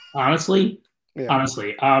 Honestly, Rey's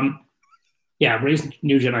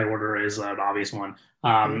New Jedi Order is an obvious one.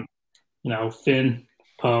 Finn,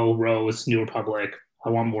 Poe, Rose, New Republic. I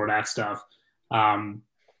want more of that stuff.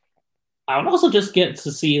 I would also just get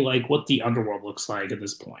to see like what the underworld looks like at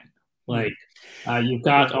this point. Like you've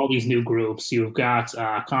got all these new groups. You've got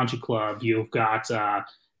Concha Club. You've got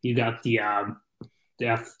the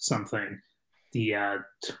Death something. The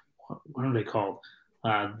what are they called?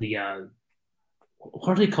 What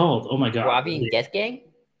are they called? Oh my god! Guavian Death Gang.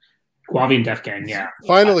 Guavian Death Gang. Yeah.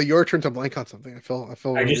 Finally, your turn to blank on something. I feel.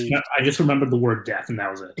 I just remembered the word death, and that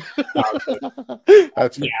was it.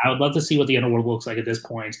 That's I would love to see what the underworld looks like at this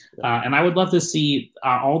point, and I would love to see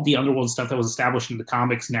all the underworld stuff that was established in the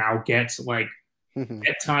comics now get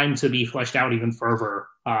time to be fleshed out even further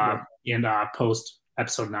in post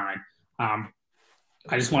episode 9.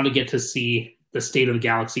 I just want to get to see the state of the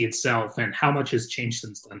galaxy itself and how much has changed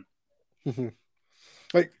since then.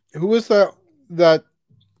 Like, who was that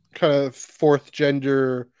kind of fourth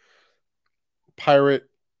gender pirate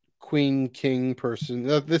queen king person?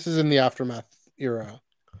 This is in the Aftermath era.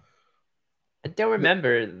 I don't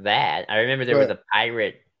remember that. I remember there was a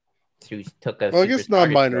pirate who took a. Well, I guess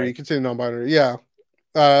non-binary. You can say non-binary. Yeah,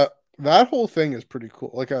 that whole thing is pretty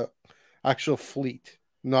cool. Like a actual fleet,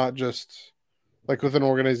 not just like with an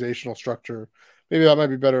organizational structure. Maybe that might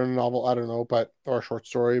be better in a novel. I don't know, or a short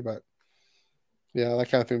story. But yeah,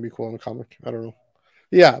 that kind of thing would be cool in a comic. I don't know.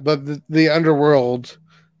 Yeah, but the underworld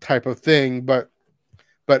type of thing, but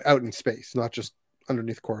out in space, not just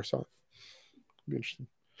underneath Coruscant. Be interesting.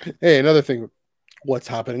 Hey, another thing, what's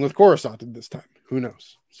happening with Coruscant at this time? Who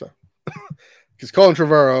knows? So, because Colin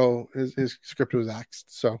Trevorrow, his script was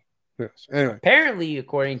axed. So, who knows? Anyway, apparently,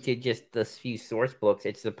 according to just the few source books,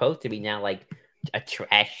 it's supposed to be now like a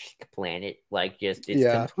trash planet, like just it's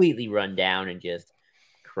Yeah. completely run down and just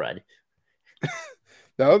crud.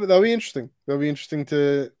 That'll be interesting. That'll be interesting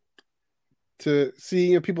to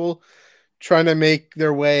see people trying to make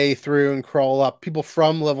their way through and crawl up. People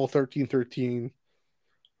from level 1313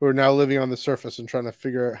 who are now living on the surface and trying to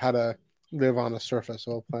figure out how to live on a surface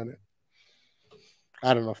of a planet.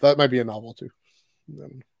 I don't know if that might be a novel too.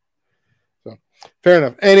 So fair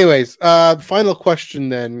enough. Anyways, final question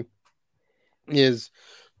then is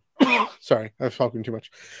sorry, I've spoken too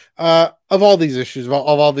much. Of all these issues, of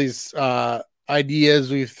all these ideas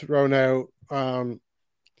we've thrown out,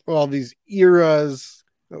 all these eras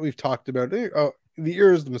that we've talked about, the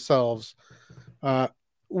eras themselves,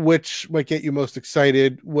 which might get you most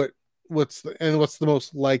excited? What's the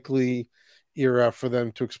most likely era for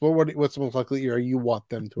them to explore? What's the most likely era you want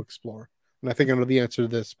them to explore? And I think I know the answer to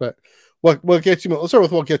this, but what gets you? Let's start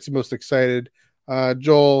with what gets you most excited.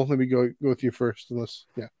 Joel, let me go with you first.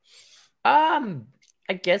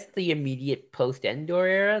 I guess the immediate post-Endor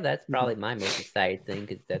era. That's probably my most excited thing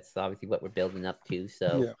because that's obviously what we're building up to.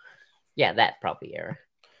 So, yeah, that probably era.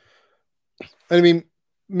 I mean,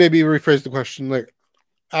 maybe rephrase the question like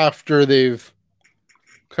after they've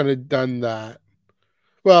kind of done that.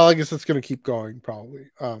 Well, I guess it's going to keep going, probably.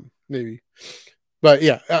 Maybe, but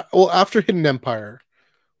yeah. Well, after Hidden Empire,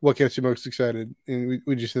 what gets you most excited? And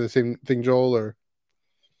would you say the same thing, Joel, or?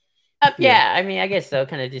 Yeah, I mean, I guess so.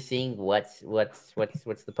 Kind of just seeing what's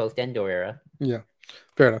the post-Endor era. Yeah,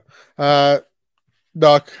 fair enough.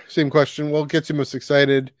 Doc, same question. What gets you most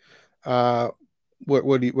excited? What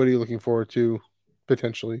are you looking forward to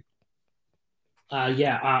potentially?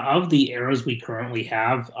 Of the eras we currently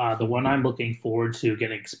have, the one I'm looking forward to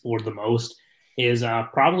getting explored the most is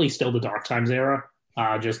probably still the Dark Times era.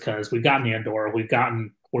 Just because we've gotten Andor,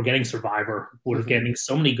 we're getting Survivor, we're getting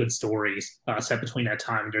so many good stories set between that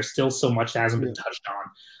time. There's still so much that hasn't been touched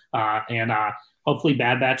on, and hopefully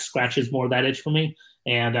Bad Batch scratches more of that itch for me.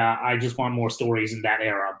 And I just want more stories in that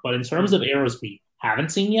era. But in terms of eras we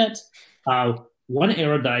haven't seen yet, one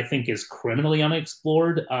era that I think is criminally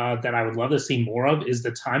unexplored that I would love to see more of is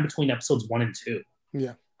the time between episodes 1 and 2.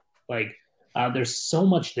 Yeah, like. There's so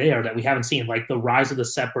much there that we haven't seen, like the rise of the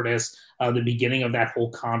Separatists, the beginning of that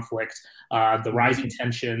whole conflict, the rising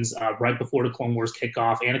tensions right before the Clone Wars kick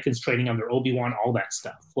off, Anakin's training under Obi-Wan, all that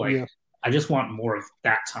stuff. I just want more of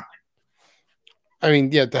that time. I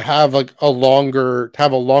mean, yeah, to have a longer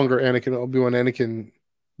Anakin, Obi-Wan Anakin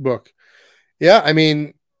book. Yeah, I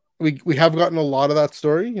mean, we have gotten a lot of that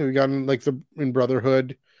story. We've gotten like in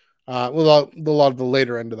Brotherhood, a lot of the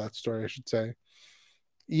later end of that story, I should say.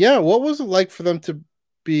 Yeah, what was it like for them to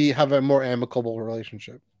have a more amicable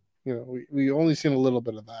relationship? We only seen a little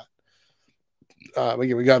bit of that.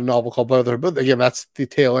 Again, we got a novel called Brotherhood, but again, that's the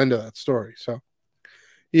tail end of that story. So,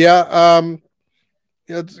 yeah,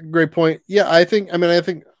 it's a great point. Yeah, I think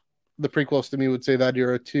the prequels to me would say that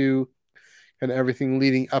era too, and everything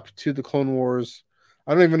leading up to the Clone Wars.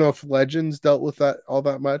 I don't even know if Legends dealt with that all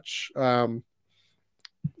that much.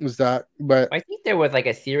 Was that? But I think there was like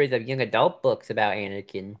a series of young adult books about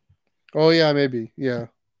Anakin. Oh yeah, maybe yeah.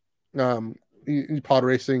 Pod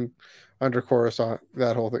racing under Coruscant,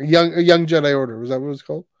 that whole thing. Young Jedi Order, was that what it was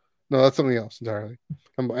called? No, that's something else entirely.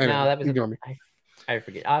 Anyway, no, that was I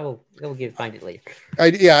forget. I'll find it later.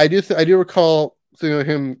 I do recall seeing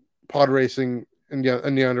him pod racing in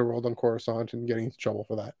the underworld on Coruscant and getting into trouble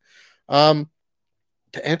for that.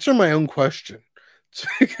 To answer my own question, it's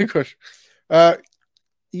a good question.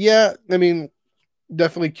 Yeah, I mean,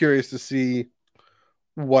 definitely curious to see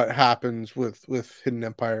what happens with Hidden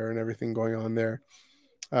Empire and everything going on there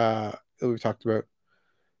that we've talked about.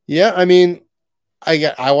 Yeah, I mean,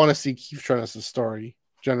 I want to see Keith Trennis' story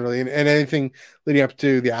generally, and anything leading up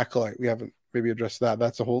to the Acolyte. We haven't maybe addressed that.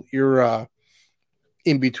 That's a whole era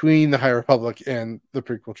in between the High Republic and the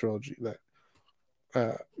prequel trilogy that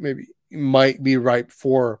maybe might be ripe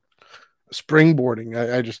for springboarding.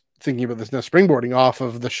 I just thinking about this now, springboarding off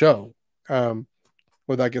of the show, where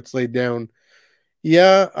that gets laid down.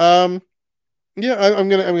 Yeah, I'm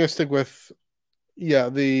gonna stick with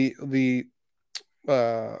that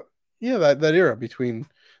era between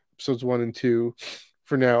episodes 1 and 2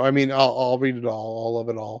 for now. I mean, I'll read it all of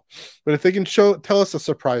it all, but if they can tell us a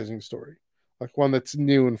surprising story, like one that's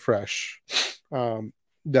new and fresh,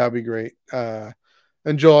 that'd be great.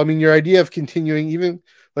 And Joel, I mean, your idea of continuing even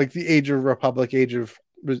like the Age of Republic, Age of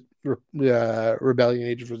Rebellion,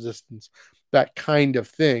 Age of Resistance, that kind of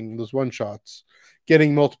thing, those one shots,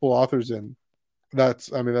 getting multiple authors in, that's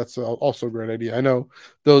also a great idea. I know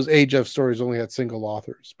those Age of stories only had single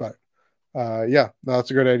authors, but that's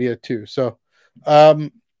a great idea too. So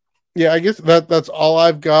yeah, I guess that's all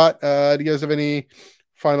I've got. Do you guys have any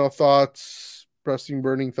final thoughts, pressing,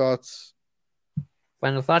 burning thoughts?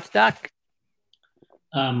 Final thoughts, Doc?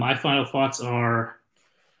 My final thoughts are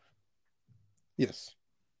Yes.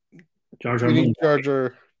 Jar Jar We need Moon. Jar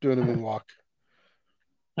Jar doing a moonwalk.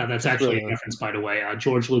 That's actually Thriller. a reference, by the way.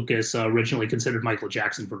 George Lucas originally considered Michael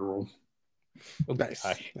Jackson for the role. Oh, Nice.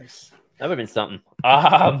 gosh. Nice. That would have been something.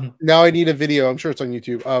 Now I need a video. I'm sure it's on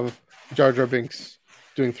YouTube of Jar Jar Binks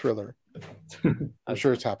doing Thriller. I'm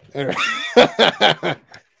sure it's happened. Anyway.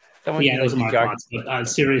 Someone Yeah, do, those are like, my Jar- thoughts. But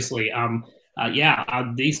seriously,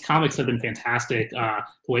 these comics have been fantastic. The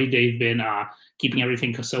way they've been keeping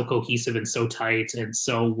everything so cohesive and so tight and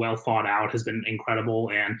so well thought out has been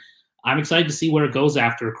incredible. And I'm excited to see where it goes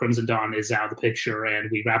after Crimson Dawn is out of the picture and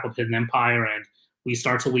we wrap up Hidden Empire and we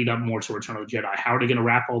start to lead up more to Return of the Jedi. How are they going to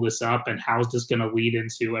wrap all this up, and how is this going to lead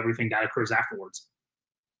into everything that occurs afterwards?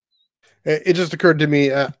 It just occurred to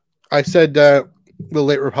me. I said the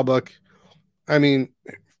Late Republic. I mean,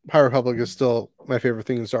 High Republic is still my favorite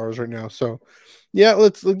thing in Star Wars right now. So, yeah,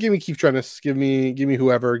 let's give me Keith Trennis. Give me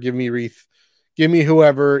whoever. Give me Reith. Give me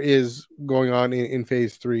whoever is going on in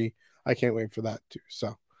Phase 3. I can't wait for that too.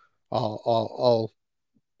 So, I'll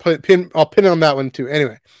pin on that one too.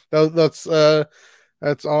 Anyway, that's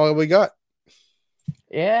all we got.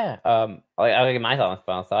 Yeah. I'll get my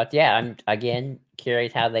final thoughts. Yeah, I'm again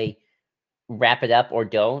curious how they wrap it up or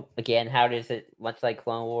don't. Again, how does it, much like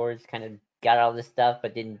Clone Wars, kind of got all this stuff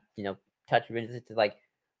but didn't, touch it to, like,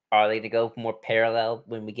 are they to go more parallel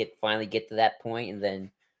when we finally get to that point and then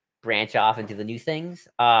branch off into the new things?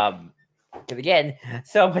 Because again,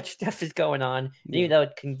 so much stuff is going on. Yeah. Even though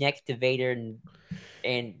it connects to Vader and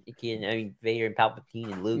again, I mean, Vader and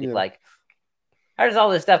Palpatine and Luke, it's like, how does all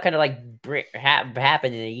this stuff kind of like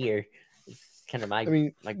happen in a year? It's kind of my. I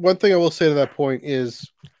mean, one thing I will say to that point is,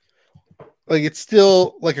 like, it's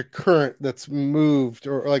still like a current that's moved,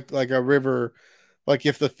 or like a river. Like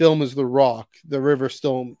if the film is The Rock, the river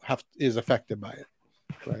still is affected by it,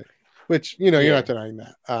 right? Which you're not denying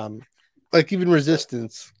that. Like even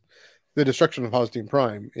Resistance, the destruction of Palpatine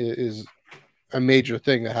Prime is a major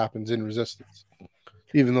thing that happens in Resistance,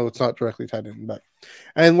 even though it's not directly tied in. But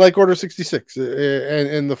and like Order 66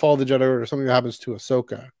 and the Fall of the Jedi Order, something that happens to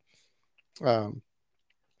Ahsoka.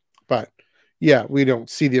 But yeah, we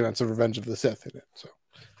don't see the events of Revenge of the Sith in it. So,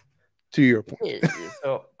 to your point.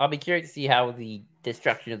 So I'll be curious to see how the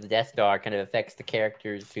destruction of the Death Star kind of affects the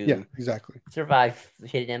characters who survive the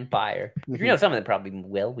Hidden Empire. Mm-hmm. We know some of them probably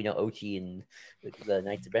will. We know Ochi and the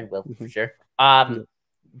Knights of Ren will, for sure. But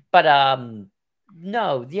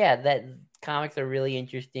no, yeah, that comics are really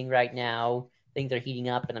interesting right now. Things are heating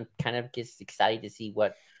up, and I'm kind of just excited to see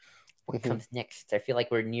what comes next. I feel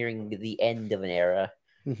like we're nearing the end of an era.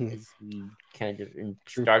 As we kind of in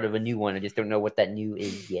start of a new one. I just don't know what that new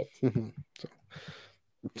is yet.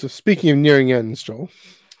 So speaking of nearing ends, Joel.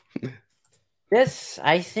 Yes,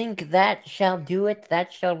 I think that shall do it.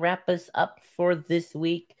 That shall wrap us up for this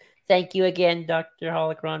week. Thank you again, Dr.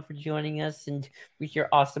 Holocron, for joining us and with your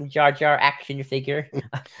awesome Jar Jar action figure.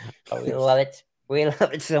 We love it. We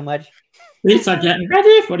love it so much. We are getting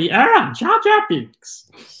ready for the era of Jar Jar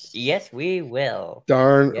Binks. Yes, we will.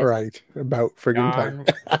 Darn right. About friggin' time.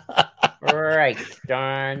 Right.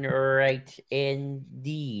 Darn right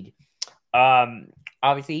indeed.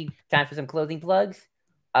 Obviously, time for some closing plugs.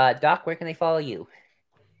 Doc, where can they follow you?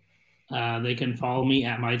 They can follow me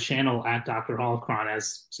at my channel at Dr. Holocron,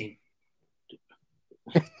 as seen.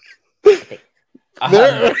 Okay.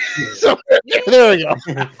 There we go.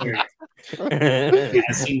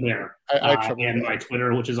 Yeah, seen there. And my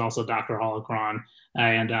Twitter, which is also Dr. Holocron,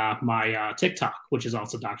 and my TikTok, which is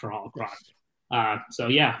also Dr. Holocron. So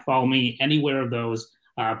yeah, follow me anywhere of those.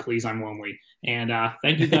 Please, I'm lonely. And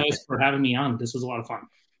thank you guys for having me on. This was a lot of fun.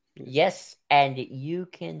 Yes, and you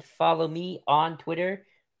can follow me on Twitter,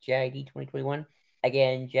 JID2021.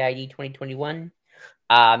 Again, JID2021.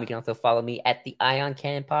 You can also follow me at the Ion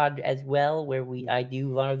Cannon Pod as well, where I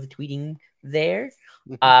do a lot of the tweeting there.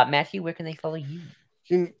 Matthew, where can they follow you?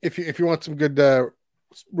 If you want some good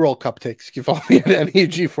World Cup takes, you can follow me at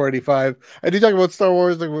NEG485. I do talk about Star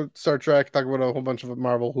Wars, talk about Star Trek, talk about a whole bunch of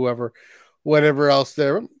Marvel, whatever else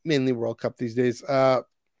there. Mainly World Cup these days.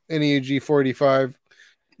 NEG485,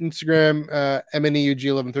 Instagram,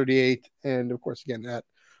 MNEUG1138, and of course again at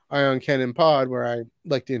Ion Cannon Pod, where I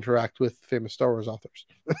like to interact with famous Star Wars authors.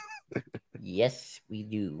 Yes, we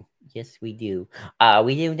do. Yes, we do.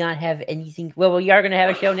 We do not have anything. Well, we are going to have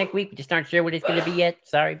a show next week. We just aren't sure what it's going to be yet.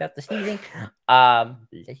 Sorry about the sneezing.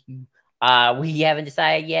 We haven't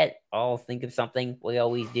decided yet. I'll think of something. We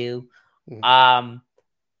always do.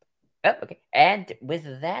 Oh, okay. And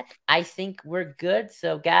with that, I think we're good.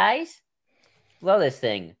 So, guys, blow this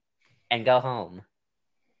thing and go home.